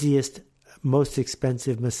busiest, most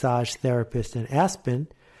expensive massage therapist in Aspen.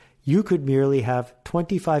 You could merely have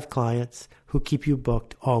 25 clients who keep you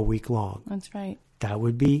booked all week long. That's right. That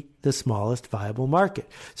would be the smallest viable market.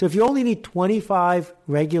 So if you only need 25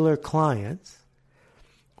 regular clients,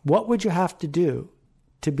 what would you have to do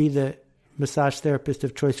to be the massage therapist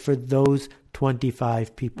of choice for those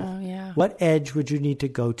 25 people? Oh, yeah. What edge would you need to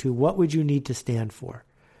go to? What would you need to stand for?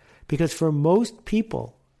 Because for most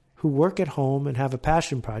people who work at home and have a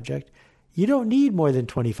passion project, you don't need more than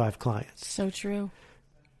 25 clients. So true.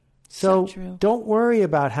 So true. Don't worry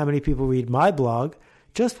about how many people read my blog.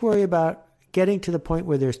 Just worry about getting to the point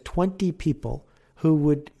where there's 20 people who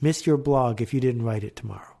would miss your blog if you didn't write it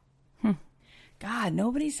tomorrow. God,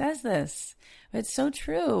 nobody says this. It's so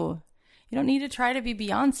true. You don't need to try to be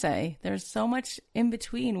Beyonce. There's so much in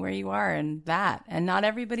between where you are and that. And not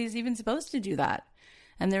everybody's even supposed to do that.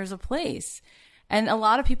 And there's a place. And a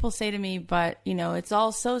lot of people say to me, but, it's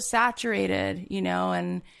all so saturated,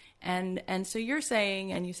 and so you're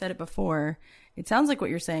saying, and you said it before, it sounds like what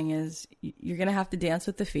you're saying is you're going to have to dance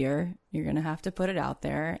with the fear. You're going to have to put it out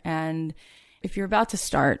there. And if you're about to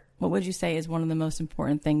start, what would you say is one of the most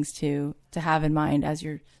important things to have in mind as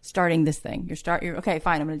you're starting this thing? You're okay,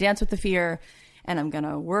 fine. I'm going to dance with the fear and I'm going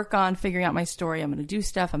to work on figuring out my story. I'm going to do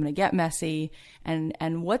stuff. I'm going to get messy.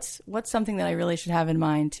 And what's something that I really should have in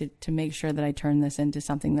mind to make sure that I turn this into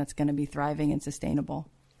something that's going to be thriving and sustainable?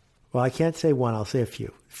 Well, I can't say one. I'll say a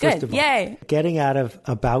few. First of all, yay. Getting out of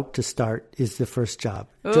about to start is the first job.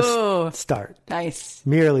 Ooh, just start. Nice.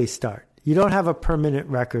 Merely start. You don't have a permanent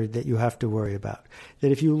record that you have to worry about.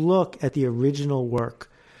 That if you look at the original work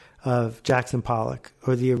of Jackson Pollock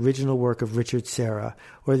or the original work of Richard Serra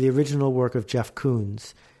or the original work of Jeff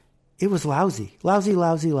Koons, it was lousy. Lousy.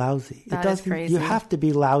 That is crazy. You have to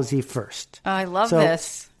be lousy first. Oh, I love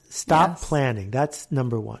this. Stop planning. That's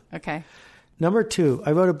number one. Okay. Number two,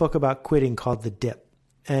 I wrote a book about quitting called The Dip.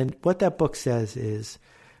 And what that book says is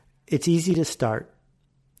it's easy to start,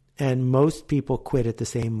 and most people quit at the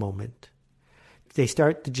same moment. They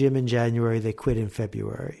start the gym in January, they quit in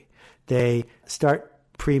February. They start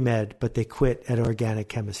pre-med, but they quit at organic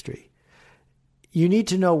chemistry. You need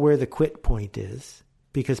to know where the quit point is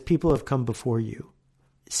because people have come before you.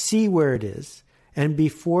 See where it is, and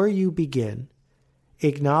before you begin,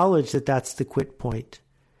 acknowledge that that's the quit point.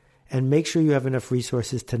 And make sure you have enough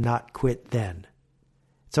resources to not quit then.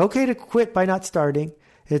 It's okay to quit by not starting.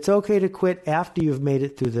 It's okay to quit after you've made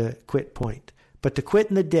it through the quit point. But to quit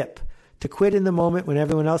in the dip, to quit in the moment when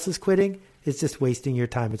everyone else is quitting, is just wasting your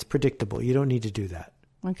time. It's predictable. You don't need to do that.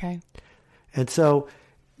 Okay. And so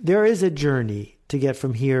there is a journey to get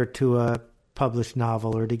from here to a published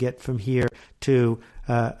novel or to get from here to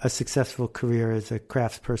a successful career as a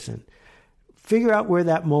craftsperson. Figure out where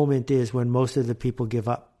that moment is when most of the people give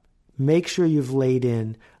up. Make sure you've laid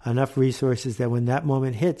in enough resources that when that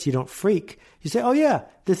moment hits, you don't freak. You say, oh yeah,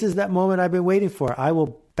 this is that moment I've been waiting for. I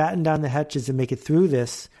will batten down the hatches and make it through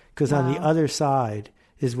this because on the other side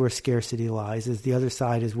is where scarcity lies. Is the other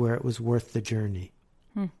side is where it was worth the journey.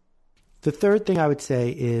 The third thing I would say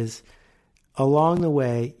is along the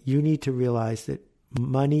way, you need to realize that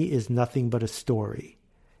money is nothing but a story.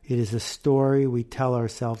 It is a story we tell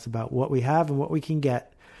ourselves about what we have and what we can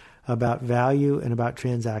get, about value and about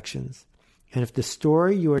transactions. And if the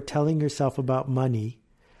story you are telling yourself about money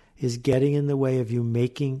is getting in the way of you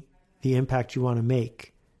making the impact you want to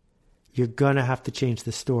make, you're going to have to change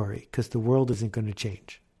the story because the world isn't going to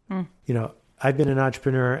change. I've been an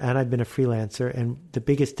entrepreneur and I've been a freelancer, and the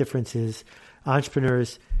biggest difference is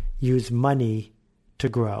entrepreneurs use money to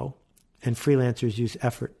grow and freelancers use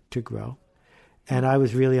effort to grow. And I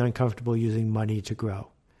was really uncomfortable using money to grow.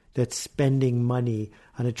 That spending money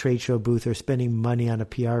on a trade show booth or spending money on a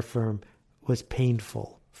PR firm was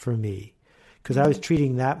painful for me because I was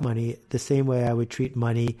treating that money the same way I would treat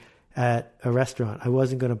money at a restaurant. I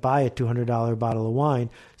wasn't going to buy a $200 bottle of wine.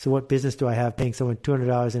 So what business do I have paying someone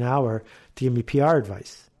 $200 an hour to give me PR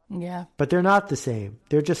advice? Yeah. But they're not the same.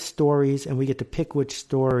 They're just stories, and we get to pick which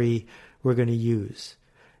story we're going to use.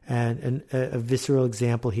 And a visceral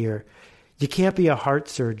example here. You can't be a heart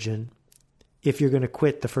surgeon if you're going to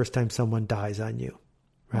quit the first time someone dies on you,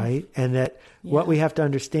 right? And that what we have to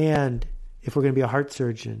understand if we're going to be a heart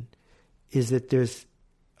surgeon is that there's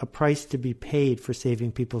a price to be paid for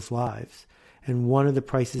saving people's lives. And one of the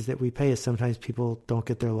prices that we pay is sometimes people don't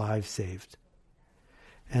get their lives saved.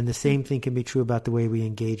 And the same thing can be true about the way we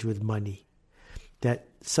engage with money. That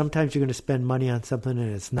sometimes you're going to spend money on something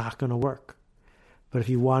and it's not going to work. But if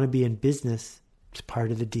you want to be in business, it's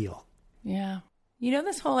part of the deal. Yeah. You know,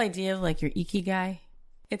 this whole idea of like your ikigai,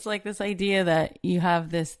 it's like this idea that you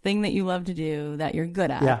have this thing that you love to do that you're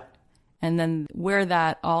good at. Yeah. And then where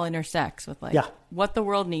that all intersects with like what the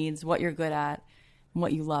world needs, what you're good at, and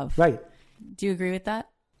what you love. Right. Do you agree with that?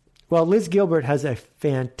 Well, Liz Gilbert has a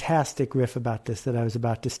fantastic riff about this that I was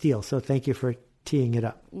about to steal. So thank you for teeing it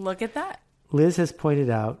up. Look at that. Liz has pointed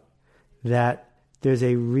out that there's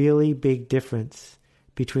a really big difference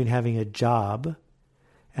between having a job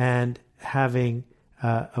and having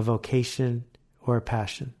a vocation or a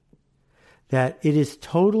passion. That it is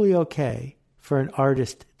totally okay for an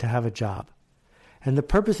artist to have a job. And the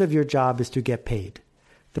purpose of your job is to get paid.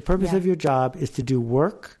 The purpose of your job is to do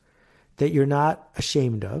work that you're not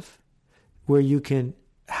ashamed of, where you can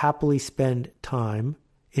happily spend time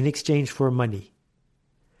in exchange for money.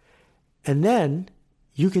 And then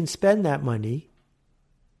you can spend that money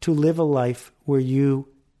to live a life where you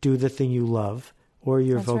do the thing you love or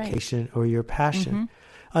your vocation or your passion.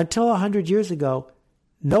 Mm-hmm. Until 100 years ago,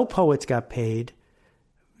 no poets got paid.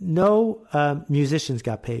 No musicians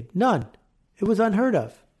got paid. None. It was unheard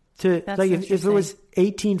of. If it was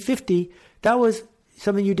 1850, that was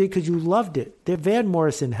something you did because you loved it. The Van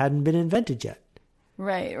Morrison hadn't been invented yet.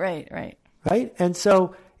 Right. Right? And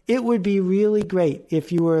so it would be really great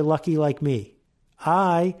if you were lucky like me.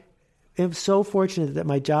 I am so fortunate that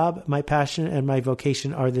my job, my passion, and my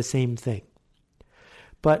vocation are the same thing.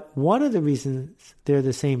 But one of the reasons they're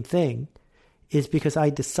the same thing is because I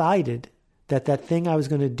decided that thing I was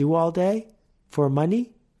going to do all day for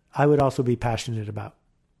money, I would also be passionate about.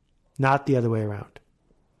 Not the other way around.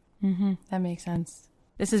 Mm-hmm. That makes sense.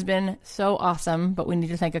 This has been so awesome, but we need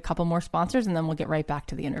to thank a couple more sponsors and then we'll get right back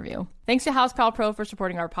to the interview. Thanks to House Call Pro for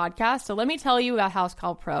supporting our podcast. So let me tell you about House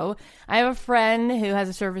Call Pro. I have a friend who has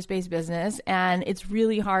a service-based business and it's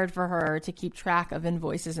really hard for her to keep track of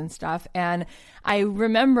invoices and stuff. And I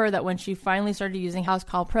remember that when she finally started using House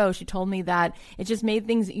Call Pro, she told me that it just made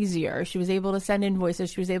things easier. She was able to send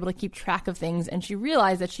invoices. She was able to keep track of things. And she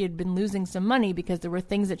realized that she had been losing some money because there were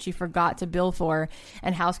things that she forgot to bill for.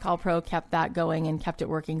 And House Call Pro kept that going and kept it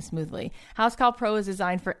working smoothly. House Call Pro is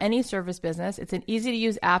designed for any service business. It's an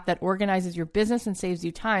easy-to-use app that organizes your business and saves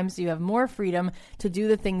you time so you have more freedom to do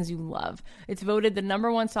the things you love. It's voted the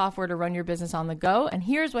 #1 software to run your business on the go. And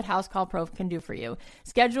here's what House Call Pro can do for you.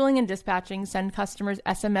 Scheduling and dispatching, send customers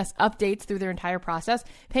SMS updates through their entire process,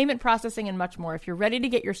 payment processing, and much more. If you're ready to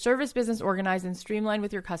get your service business organized and streamlined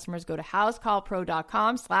with your customers, go to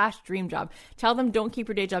housecallpro.com/dreamjob. Tell them Don't Keep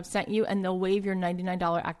Your Day Job sent you, and they'll waive your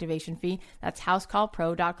 $99 activation fee. That's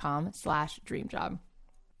housecallpro.com/dreamjob.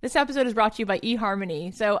 This episode is brought to you by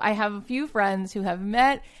eHarmony. So I have a few friends who have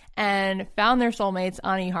met and found their soulmates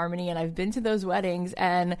on eHarmony, and I've been to those weddings,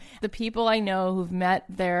 and the people I know who've met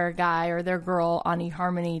their guy or their girl on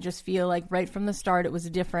eHarmony just feel like right from the start it was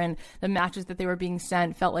different. The matches that they were being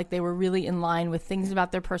sent felt like they were really in line with things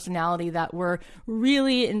about their personality that were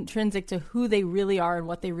really intrinsic to who they really are and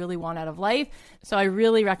what they really want out of life. So I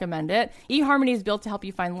really recommend it. eHarmony is built to help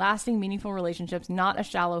you find lasting, meaningful relationships, not a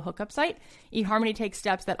shallow hookup site. eHarmony takes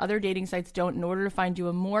steps that other dating sites don't in order to find you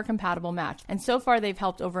a more compatible match. And so far, they've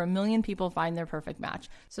helped over 1 million people find their perfect match.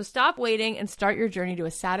 So stop waiting and start your journey to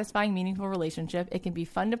a satisfying, meaningful relationship. It can be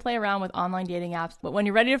fun to play around with online dating apps, but when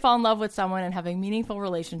you're ready to fall in love with someone and have a meaningful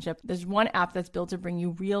relationship, there's one app that's built to bring you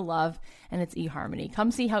real love, and it's eHarmony. Come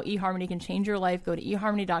see how eHarmony can change your life. Go to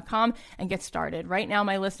eHarmony.com and get started. Right now,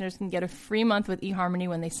 my listeners can get a free month with eHarmony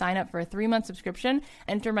when they sign up for a 3-month subscription.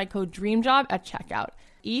 Enter my code DREAMJOB at checkout.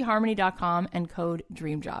 eHarmony.com and code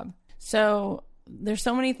DREAMJOB. So there's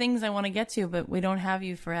so many things I want to get to, but we don't have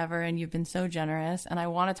you forever, and you've been so generous. And I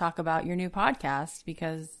want to talk about your new podcast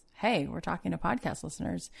because, hey, we're talking to podcast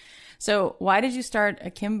listeners. So why did you start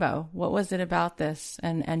Akimbo? What was it about this?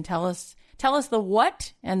 And tell us the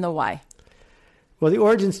what and the why. Well, the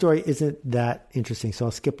origin story isn't that interesting, so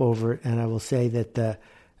I'll skip over it, and I will say that the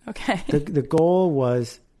goal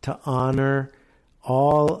was to honor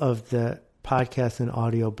all of the podcasts and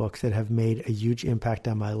audiobooks that have made a huge impact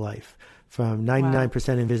on my life. From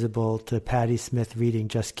 99% Invisible to Patti Smith reading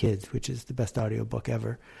Just Kids, which is the best audiobook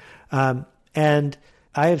ever. And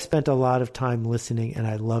I have spent a lot of time listening, and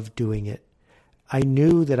I love doing it. I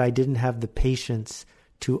knew that I didn't have the patience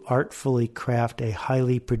to artfully craft a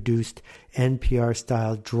highly produced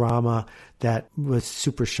NPR-style drama that was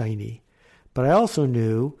super shiny. But I also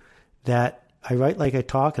knew that I write like I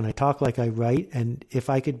talk, and I talk like I write, and if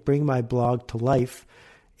I could bring my blog to life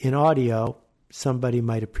in audio, somebody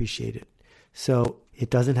might appreciate it. So it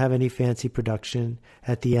doesn't have any fancy production.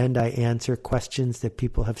 At the end, I answer questions that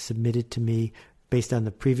people have submitted to me based on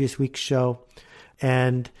the previous week's show.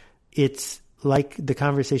 And it's like the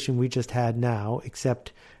conversation we just had now,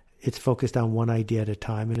 except it's focused on one idea at a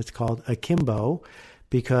time. And it's called Akimbo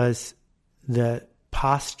because the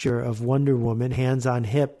posture of Wonder Woman, hands on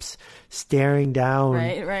hips, staring down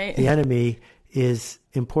the enemy is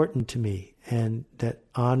important to me. And that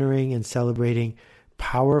honoring and celebrating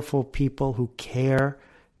powerful people who care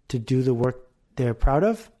to do the work they're proud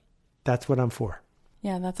of, that's what I'm for.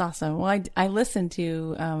 Yeah, that's awesome. Well, I listened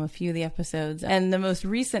to a few of the episodes, and the most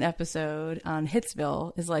recent episode on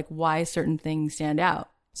Hitsville is like why certain things stand out.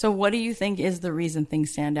 So what do you think is the reason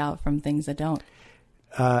things stand out from things that don't?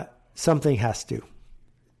 Something has to.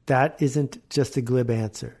 That isn't just a glib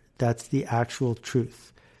answer. That's the actual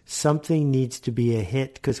truth. Something needs to be a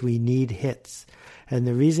hit because we need hits. And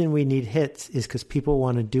the reason we need hits is because people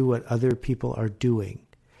want to do what other people are doing.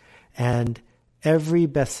 And every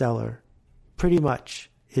bestseller pretty much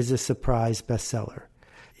is a surprise bestseller.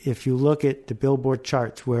 If you look at the Billboard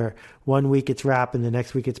charts where one week it's rap and the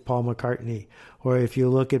next week it's Paul McCartney, or if you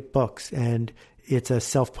look at books and it's a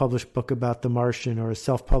self-published book about The Martian or a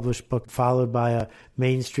self-published book followed by a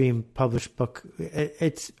mainstream published book,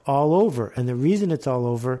 it's all over. And the reason it's all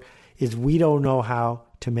over is we don't know how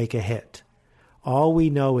to make a hit. All we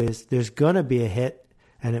know is there's going to be a hit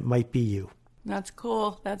and it might be you. That's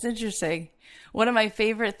cool. That's interesting. One of my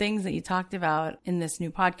favorite things that you talked about in this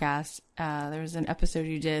new podcast, there was an episode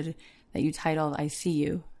you did that you titled, I See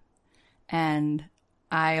You. And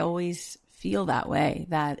I always feel that way,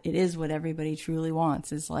 that it is what everybody truly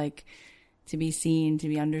wants, is like to be seen, to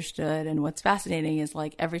be understood. And what's fascinating is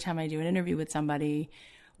like every time I do an interview with somebody,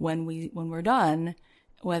 when we're done,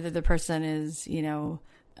 whether the person is, you know,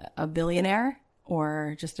 a billionaire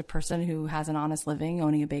or just a person who has an honest living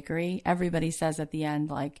owning a bakery, everybody says at the end,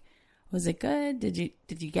 like, was it good? Did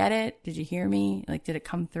you get it? Did you hear me? Like, did it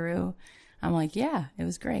come through? I'm like, yeah, it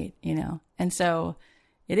was great, you know? And so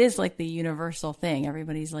it is like the universal thing.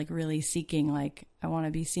 Everybody's like really seeking, like, I want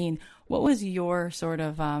to be seen. What was your sort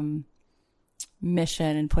of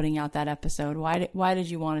mission in putting out that episode? Why did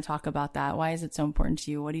you want to talk about that? Why is it so important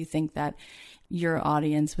to you? What do you think that your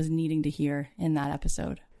audience was needing to hear in that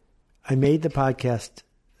episode? I made the podcast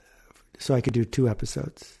so I could do 2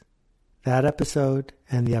 episodes. That episode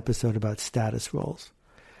and the episode about status roles.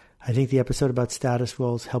 I think the episode about status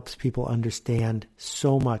roles helps people understand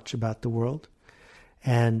so much about the world.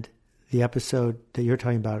 And the episode that you're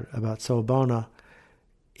talking about Soabona,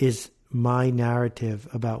 is my narrative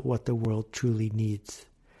about what the world truly needs.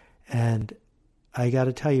 And I got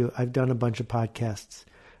to tell you, I've done a bunch of podcasts,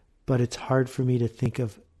 but it's hard for me to think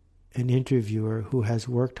of an interviewer who has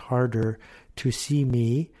worked harder to see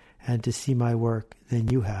me and to see my work than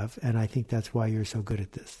you have. And I think that's why you're so good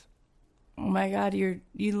at this. Oh my God, you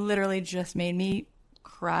literally just made me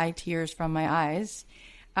cry tears from my eyes.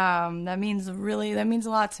 That means a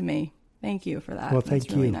lot to me. Thank you for that. Well, thank you.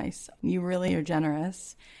 That's really nice. You really are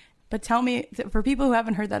generous. But tell me, for people who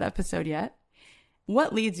haven't heard that episode yet,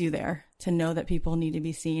 what leads you there to know that people need to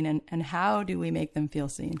be seen, and how do we make them feel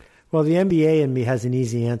seen? Well, the MBA in me has an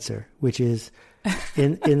easy answer, which is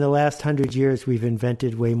in the last 100 years, we've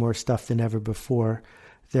invented way more stuff than ever before.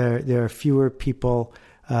 There are fewer people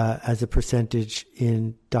as a percentage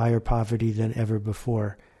in dire poverty than ever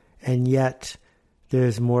before. And yet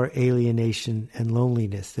there's more alienation and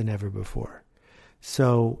loneliness than ever before.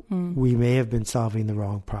 So we may have been solving the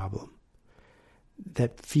wrong problem.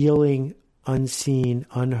 That feeling unseen,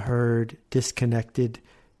 unheard, disconnected,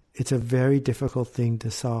 it's a very difficult thing to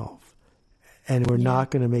solve. And we're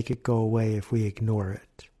not going to make it go away if we ignore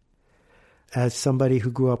it. As somebody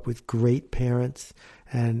who grew up with great parents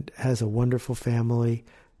and has a wonderful family,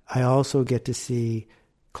 I also get to see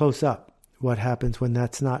close up what happens when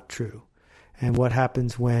that's not true. And what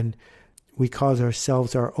happens when we cause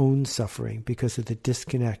ourselves our own suffering because of the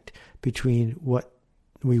disconnect between what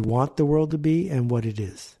we want the world to be and what it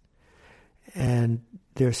is. And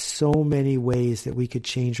there's so many ways that we could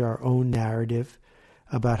change our own narrative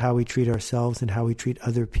about how we treat ourselves and how we treat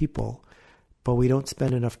other people, but we don't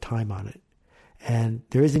spend enough time on it. And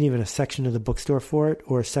there isn't even a section of the bookstore for it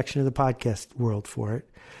or a section of the podcast world for it.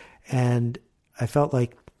 And I felt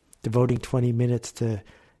like devoting 20 minutes to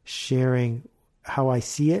sharing how I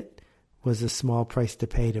see it was a small price to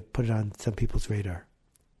pay to put it on some people's radar.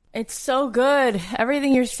 It's so good.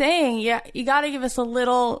 Everything you're saying, yeah, you got to give us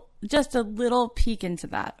just a little peek into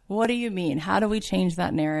that. What do you mean? How do we change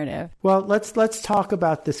that narrative? Well, let's talk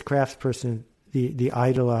about this craftsperson, the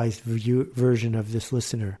idolized version of this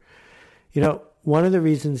listener. One of the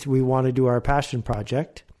reasons we want to do our passion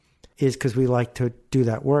project is because we like to do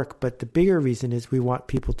that work. But the bigger reason is we want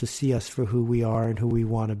people to see us for who we are and who we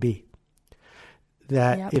want to be.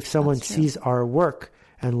 That if someone sees our work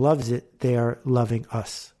and loves it, they are loving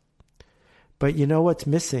us. But you know what's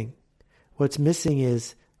missing? What's missing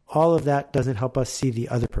is all of that doesn't help us see the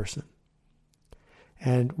other person.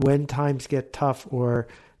 And when times get tough or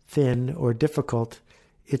thin or difficult,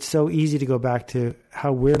 it's so easy to go back to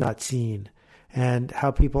how we're not seen and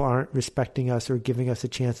how people aren't respecting us or giving us a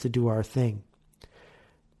chance to do our thing.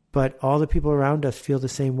 But all the people around us feel the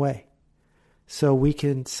same way. So we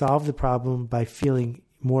can solve the problem by feeling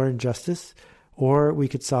more injustice, or we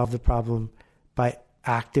could solve the problem by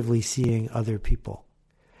actively seeing other people.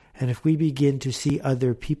 And if we begin to see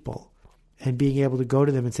other people and being able to go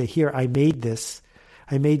to them and say, here, I made this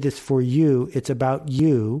for you, it's about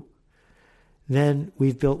you, then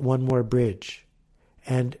we've built one more bridge.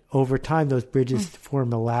 And over time, those bridges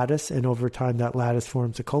form a lattice, and over time, that lattice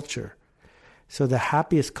forms a culture. So the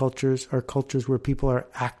happiest cultures are cultures where people are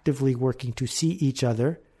actively working to see each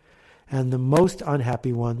other, and the most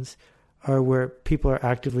unhappy ones are where people are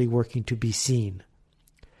actively working to be seen.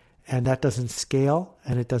 And that doesn't scale,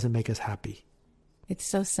 and it doesn't make us happy. It's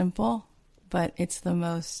so simple, but it's the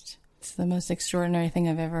most extraordinary thing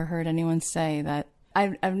I've ever heard anyone say. That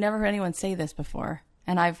I've never heard anyone say this before.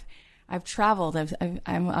 And I've traveled.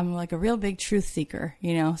 I'm like a real big truth seeker,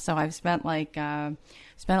 So I've spent a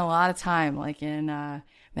lot of time like in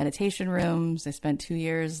meditation rooms. I spent 2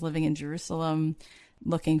 years living in Jerusalem,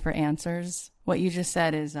 looking for answers. What you just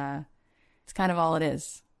said is it's kind of all it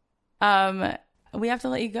is. We have to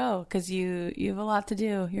let you go because you have a lot to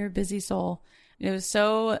do. You're a busy soul. It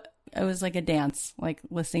was like a dance, like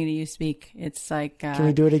listening to you speak. It's like... Can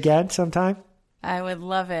we do it again sometime? I would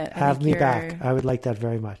love it. Have me back. I would like that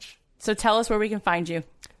very much. So tell us where we can find you.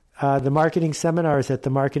 The marketing seminar is at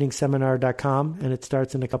themarketingseminar.com, and it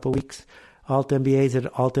starts in a couple of weeks. AltMBA is at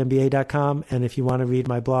altmba.com. And if you want to read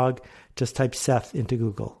my blog, just type Seth into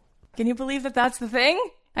Google. Can you believe that that's the thing?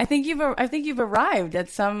 I think you've arrived at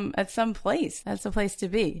some place. That's the place to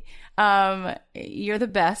be. You're the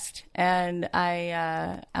best, and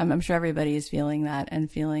I'm sure everybody is feeling that and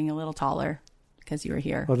feeling a little taller because you were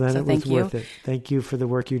here. Well, then it was worth it. Thank you for the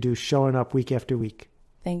work you do, showing up week after week.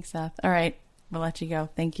 Thanks, Seth. All right, we'll let you go.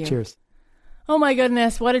 Thank you. Cheers. Oh my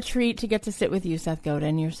goodness, what a treat to get to sit with you, Seth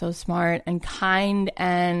Godin. You're so smart and kind,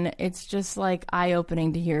 and it's just like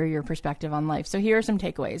eye-opening to hear your perspective on life. So here are some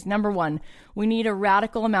takeaways. Number 1, we need a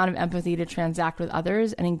radical amount of empathy to transact with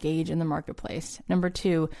others and engage in the marketplace. Number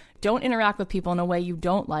 2, don't interact with people in a way you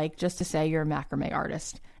don't like just to say you're a macrame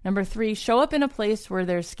artist. Number 3, show up in a place where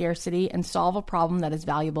there's scarcity and solve a problem that is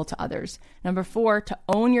valuable to others. Number 4, to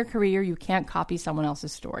own your career, you can't copy someone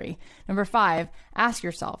else's story. Number 5, ask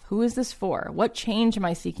yourself, who is this for? What change am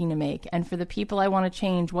I seeking to make? And for the people I want to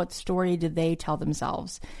change, what story did they tell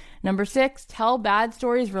themselves? Number 6, tell bad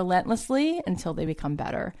stories relentlessly until they become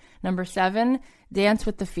better. Number 7, dance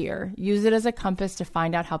with the fear. Use it as a compass to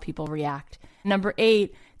find out how people react. Number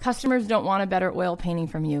 8, customers don't want a better oil painting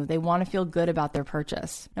from you. They want to feel good about their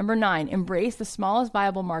purchase. Number 9, embrace the smallest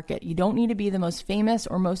viable market. You don't need to be the most famous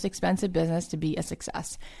or most expensive business to be a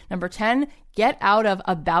success. Number 10, get out of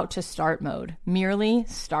about to start mode. Merely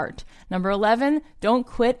start. Number 11, don't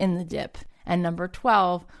quit in the dip. And number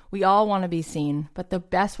 12, we all want to be seen, but the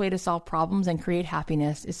best way to solve problems and create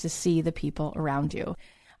happiness is to see the people around you.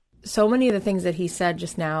 So many of the things that he said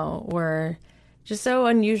just now were just so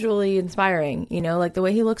unusually inspiring, like the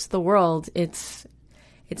way he looks at the world, it's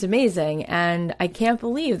amazing. And I can't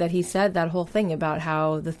believe that he said that whole thing about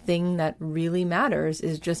how the thing that really matters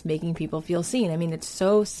is just making people feel seen. I mean, it's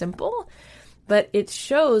so simple, but it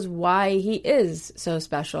shows why he is so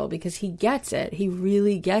special because he gets it. He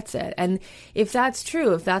really gets it. And if that's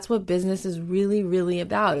true, if that's what business is really, really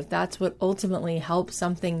about, if that's what ultimately helps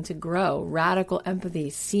something to grow, radical empathy,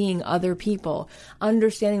 seeing other people,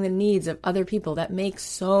 understanding the needs of other people, that makes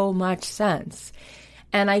so much sense.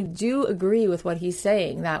 And I do agree with what he's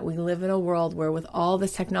saying, that we live in a world where with all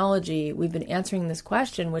this technology, we've been answering this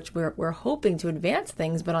question, which we're hoping to advance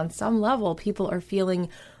things, but on some level, people are feeling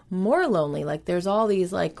more lonely. Like there's all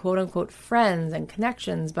these like quote unquote friends and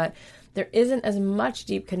connections, but there isn't as much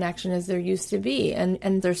deep connection as there used to be.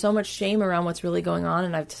 And there's so much shame around what's really going on.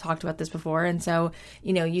 And I've talked about this before. And so,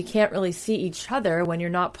 you can't really see each other when you're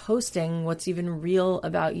not posting what's even real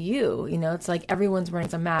about you. It's like everyone's wearing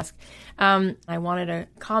some mask. I wanted to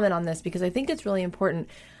comment on this because I think it's really important.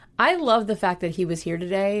 I love the fact that he was here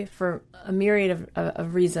today for a myriad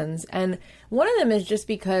of reasons. And one of them is just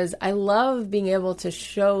because I love being able to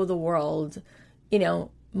show the world,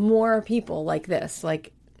 more people like this.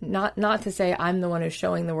 Like, not to say I'm the one who's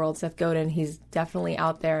showing the world Seth Godin. He's definitely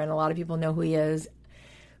out there and a lot of people know who he is.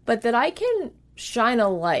 But that I can shine a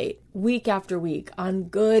light week after week on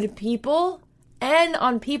good people and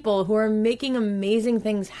on people who are making amazing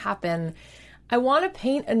things happen. I want to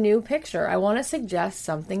paint a new picture. I want to suggest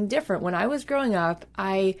something different. When I was growing up,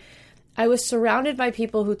 I was surrounded by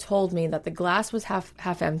people who told me that the glass was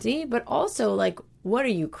half empty, but also like, what are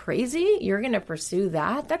you, crazy? You're going to pursue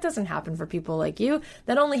that? That doesn't happen for people like you.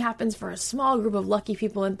 That only happens for a small group of lucky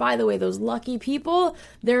people. And by the way, those lucky people,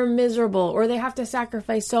 they're miserable, or they have to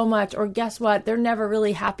sacrifice so much, or guess what? They're never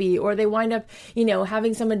really happy, or they wind up,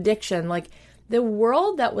 having some addiction. Like the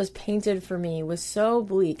world that was painted for me was so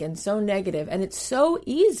bleak and so negative. And it's so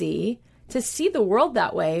easy to see the world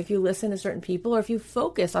that way if you listen to certain people or if you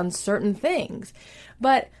focus on certain things.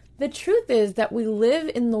 But the truth is that we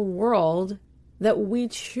live in the world that we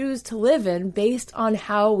choose to live in based on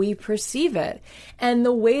how we perceive it. And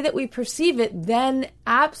the way that we perceive it then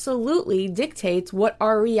absolutely dictates what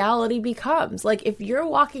our reality becomes. Like if you're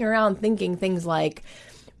walking around thinking things like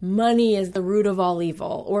money is the root of all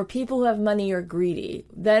evil, or people who have money are greedy,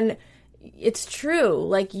 then it's true.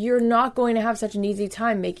 Like you're not going to have such an easy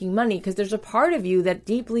time making money because there's a part of you that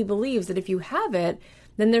deeply believes that if you have it,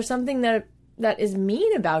 then there's something that is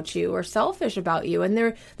mean about you or selfish about you.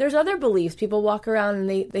 And there's other beliefs. People walk around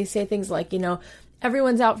and they say things like,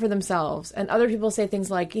 everyone's out for themselves. And other people say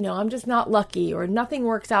things like, I'm just not lucky, or nothing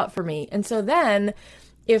works out for me. And so then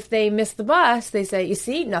if they miss the bus, they say, you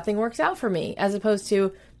see, nothing works out for me, as opposed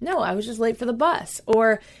to, no, I was just late for the bus.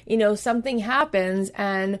 Or, something happens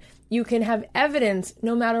and you can have evidence.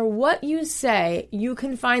 No matter what you say, you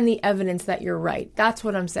can find the evidence that you're right. That's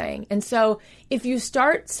what I'm saying. And so if you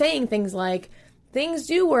start saying things like, things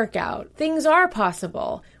do work out, things are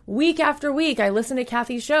possible. Week after week, I listen to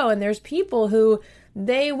Kathy's show and there's people who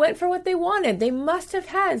they went for what they wanted. They must have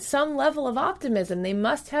had some level of optimism. They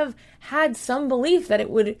must have had some belief that it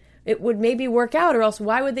would maybe work out, or else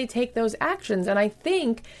why would they take those actions? And I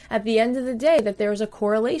think at the end of the day that there's a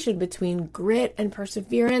correlation between grit and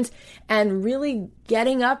perseverance and really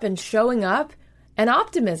getting up and showing up and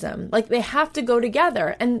optimism. Like they have to go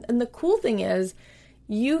together. And the cool thing is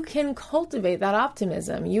you can cultivate that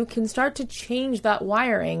optimism. You can start to change that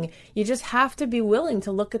wiring. You just have to be willing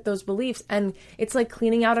to look at those beliefs. And it's like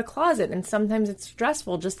cleaning out a closet. And sometimes it's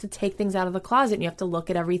stressful just to take things out of the closet. And you have to look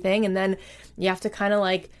at everything. And then you have to kind of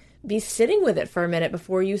like be sitting with it for a minute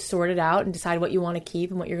before you sort it out and decide what you want to keep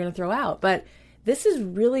and what you're going to throw out. But this is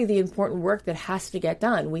really the important work that has to get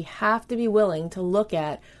done. We have to be willing to look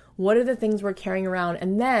at what are the things we're carrying around.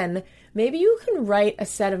 And then maybe you can write a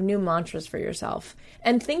set of new mantras for yourself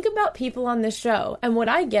and think about people on this show. And what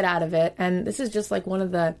I get out of it, and this is just like one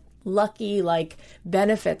of the lucky like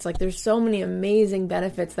benefits, like there's so many amazing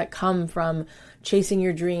benefits that come from chasing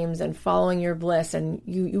your dreams and following your bliss, and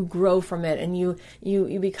you grow from it, and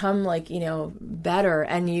you become like, better,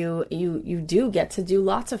 and you do get to do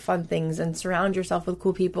lots of fun things and surround yourself with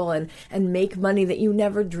cool people and make money that you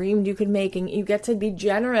never dreamed you could make, and you get to be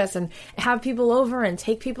generous and have people over and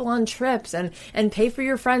take people on trips and pay for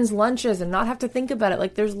your friends' lunches and not have to think about it.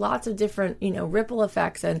 Like there's lots of different, ripple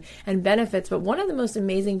effects and benefits. But one of the most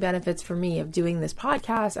amazing benefits for me of doing this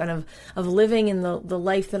podcast and of living in the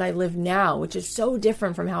life that I live now, which is so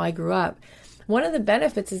different from how I grew up. One of the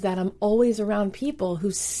benefits is that I'm always around people who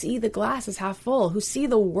see the glass as half full, who see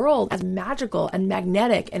the world as magical and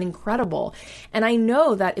magnetic and incredible. And I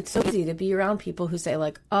know that it's so easy to be around people who say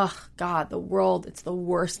like, oh God, the world, it's the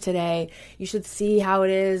worst today. You should see how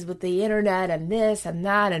it is with the internet and this and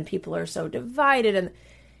that, and people are so divided. And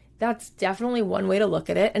that's definitely one way to look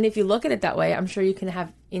at it. And if you look at it that way, I'm sure you can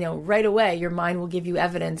have, right away, your mind will give you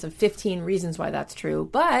evidence of 15 reasons why that's true.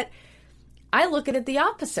 But I look at it the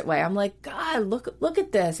opposite way. I'm like, God, look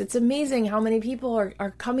at this. It's amazing how many people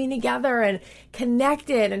are coming together and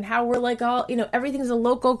connected, and how we're like all, everything's a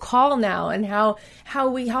local call now, and how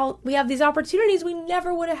we have these opportunities we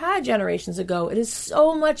never would have had generations ago. It is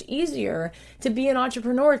so much easier to be an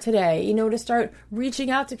entrepreneur today, to start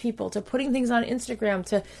reaching out to people, to putting things on Instagram,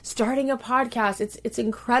 to starting a podcast. It's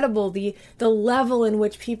incredible the level in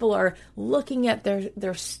which people are looking at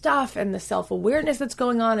their stuff, and the self-awareness that's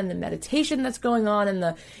going on, and the meditation that's going on,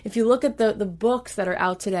 and if you look at the books that are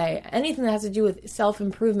out today, anything that has to do with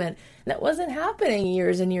self-improvement, that wasn't happening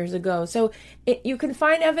years and years ago. So you can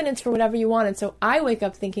find evidence for whatever you want. And so I wake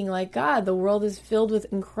up thinking like, God, the world is filled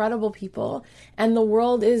with incredible people, and the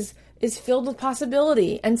world is filled with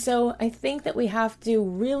possibility. And so I think that we have to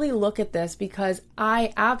really look at this, because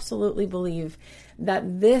I absolutely believe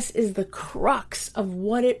that this is the crux of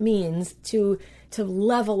what it means to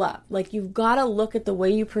level up. Like, you've got to look at the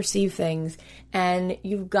way you perceive things, and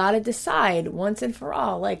you've got to decide once and for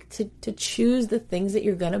all, like to choose the things that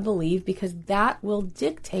you're going to believe, because that will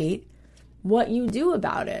dictate what you do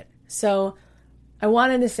about it. So I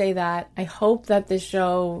wanted to say that. I hope that this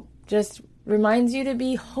show just reminds you to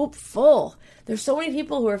be hopeful. There's so many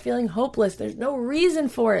people who are feeling hopeless. There's no reason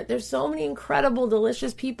for it. There's so many incredible,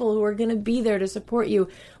 delicious people who are going to be there to support you.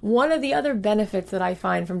 One of the other benefits that I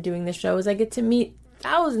find from doing this show is I get to meet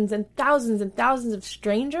thousands and thousands and thousands of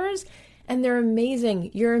strangers, and they're amazing.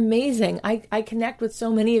 You're amazing. I connect with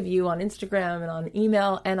so many of you on Instagram and on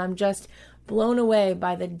email, and I'm just blown away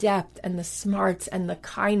by the depth and the smarts and the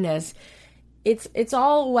kindness. It's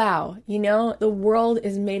all wow. The world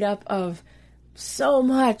is made up of so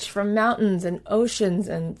much, from mountains and oceans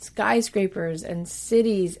and skyscrapers and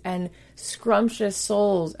cities and scrumptious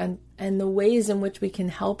souls, and the ways in which we can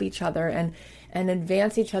help each other and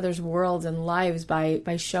advance each other's worlds and lives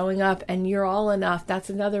by showing up. And you're all enough. That's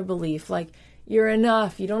another belief. Like, you're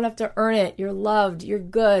enough. You don't have to earn it. You're loved. You're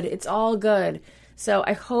good. It's all good. So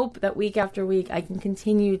I hope that week after week I can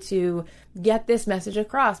continue to get this message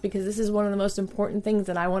across, because this is one of the most important things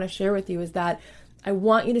that I want to share with you, is that I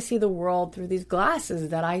want you to see the world through these glasses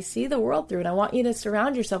that I see the world through. And I want you to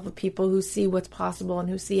surround yourself with people who see what's possible and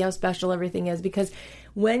who see how special everything is. Because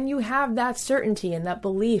when you have that certainty and that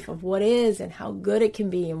belief of what is and how good it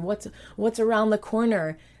can be and what's around the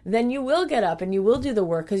corner, then you will get up and you will do the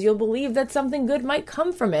work, because you'll believe that something good might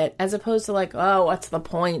come from it, as opposed to like, oh, what's the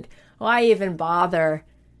point? Why even bother?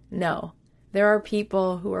 No. There are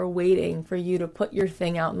people who are waiting for you to put your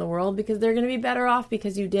thing out in the world, because they're going to be better off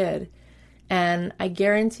because you did. And I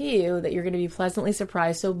guarantee you that you're going to be pleasantly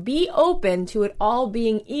surprised. So be open to it all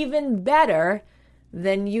being even better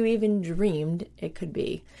than you even dreamed it could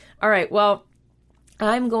be. All right, well,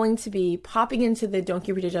 I'm going to be popping into the Don't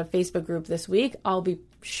Keep Your Day Job Facebook group this week. I'll be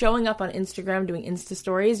showing up on Instagram doing Insta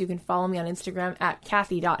stories. You can follow me on Instagram at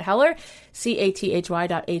Kathy.Heller,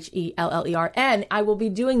 CATHY.HELLER. And I will be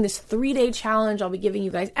doing this 3-day challenge. I'll be giving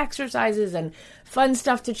you guys exercises and fun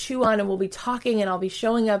stuff to chew on, and we'll be talking, and I'll be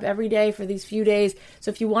showing up every day for these few days.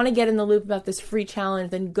 So if you want to get in the loop about this free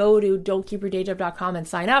challenge, then go to don'tkeepyourdayjob.com and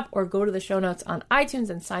sign up, or go to the show notes on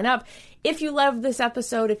iTunes and sign up. If you loved this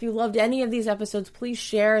episode, if you loved any of these episodes, please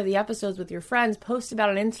share the episodes with your friends, post about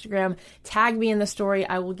it on Instagram, tag me in the story.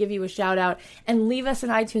 I will give you a shout out, and leave us an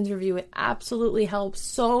iTunes review. It absolutely helps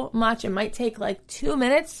so much. It might take like 2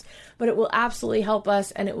 minutes, but it will absolutely help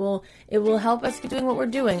us, and it will help us keep doing what we're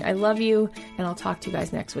doing. I love you, and I'll talk to you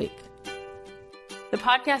guys next week. The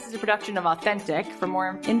podcast is a production of Authentic. For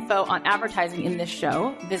more info on advertising in this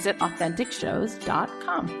show, visit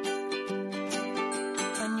AuthenticShows.com.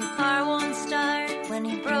 When your car won't start, when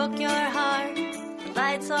you broke your heart, the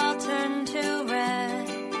lights all turn to red.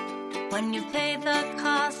 When you pay the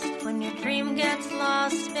cost, when your dream gets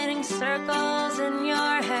lost, spinning circles in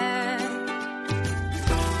your head.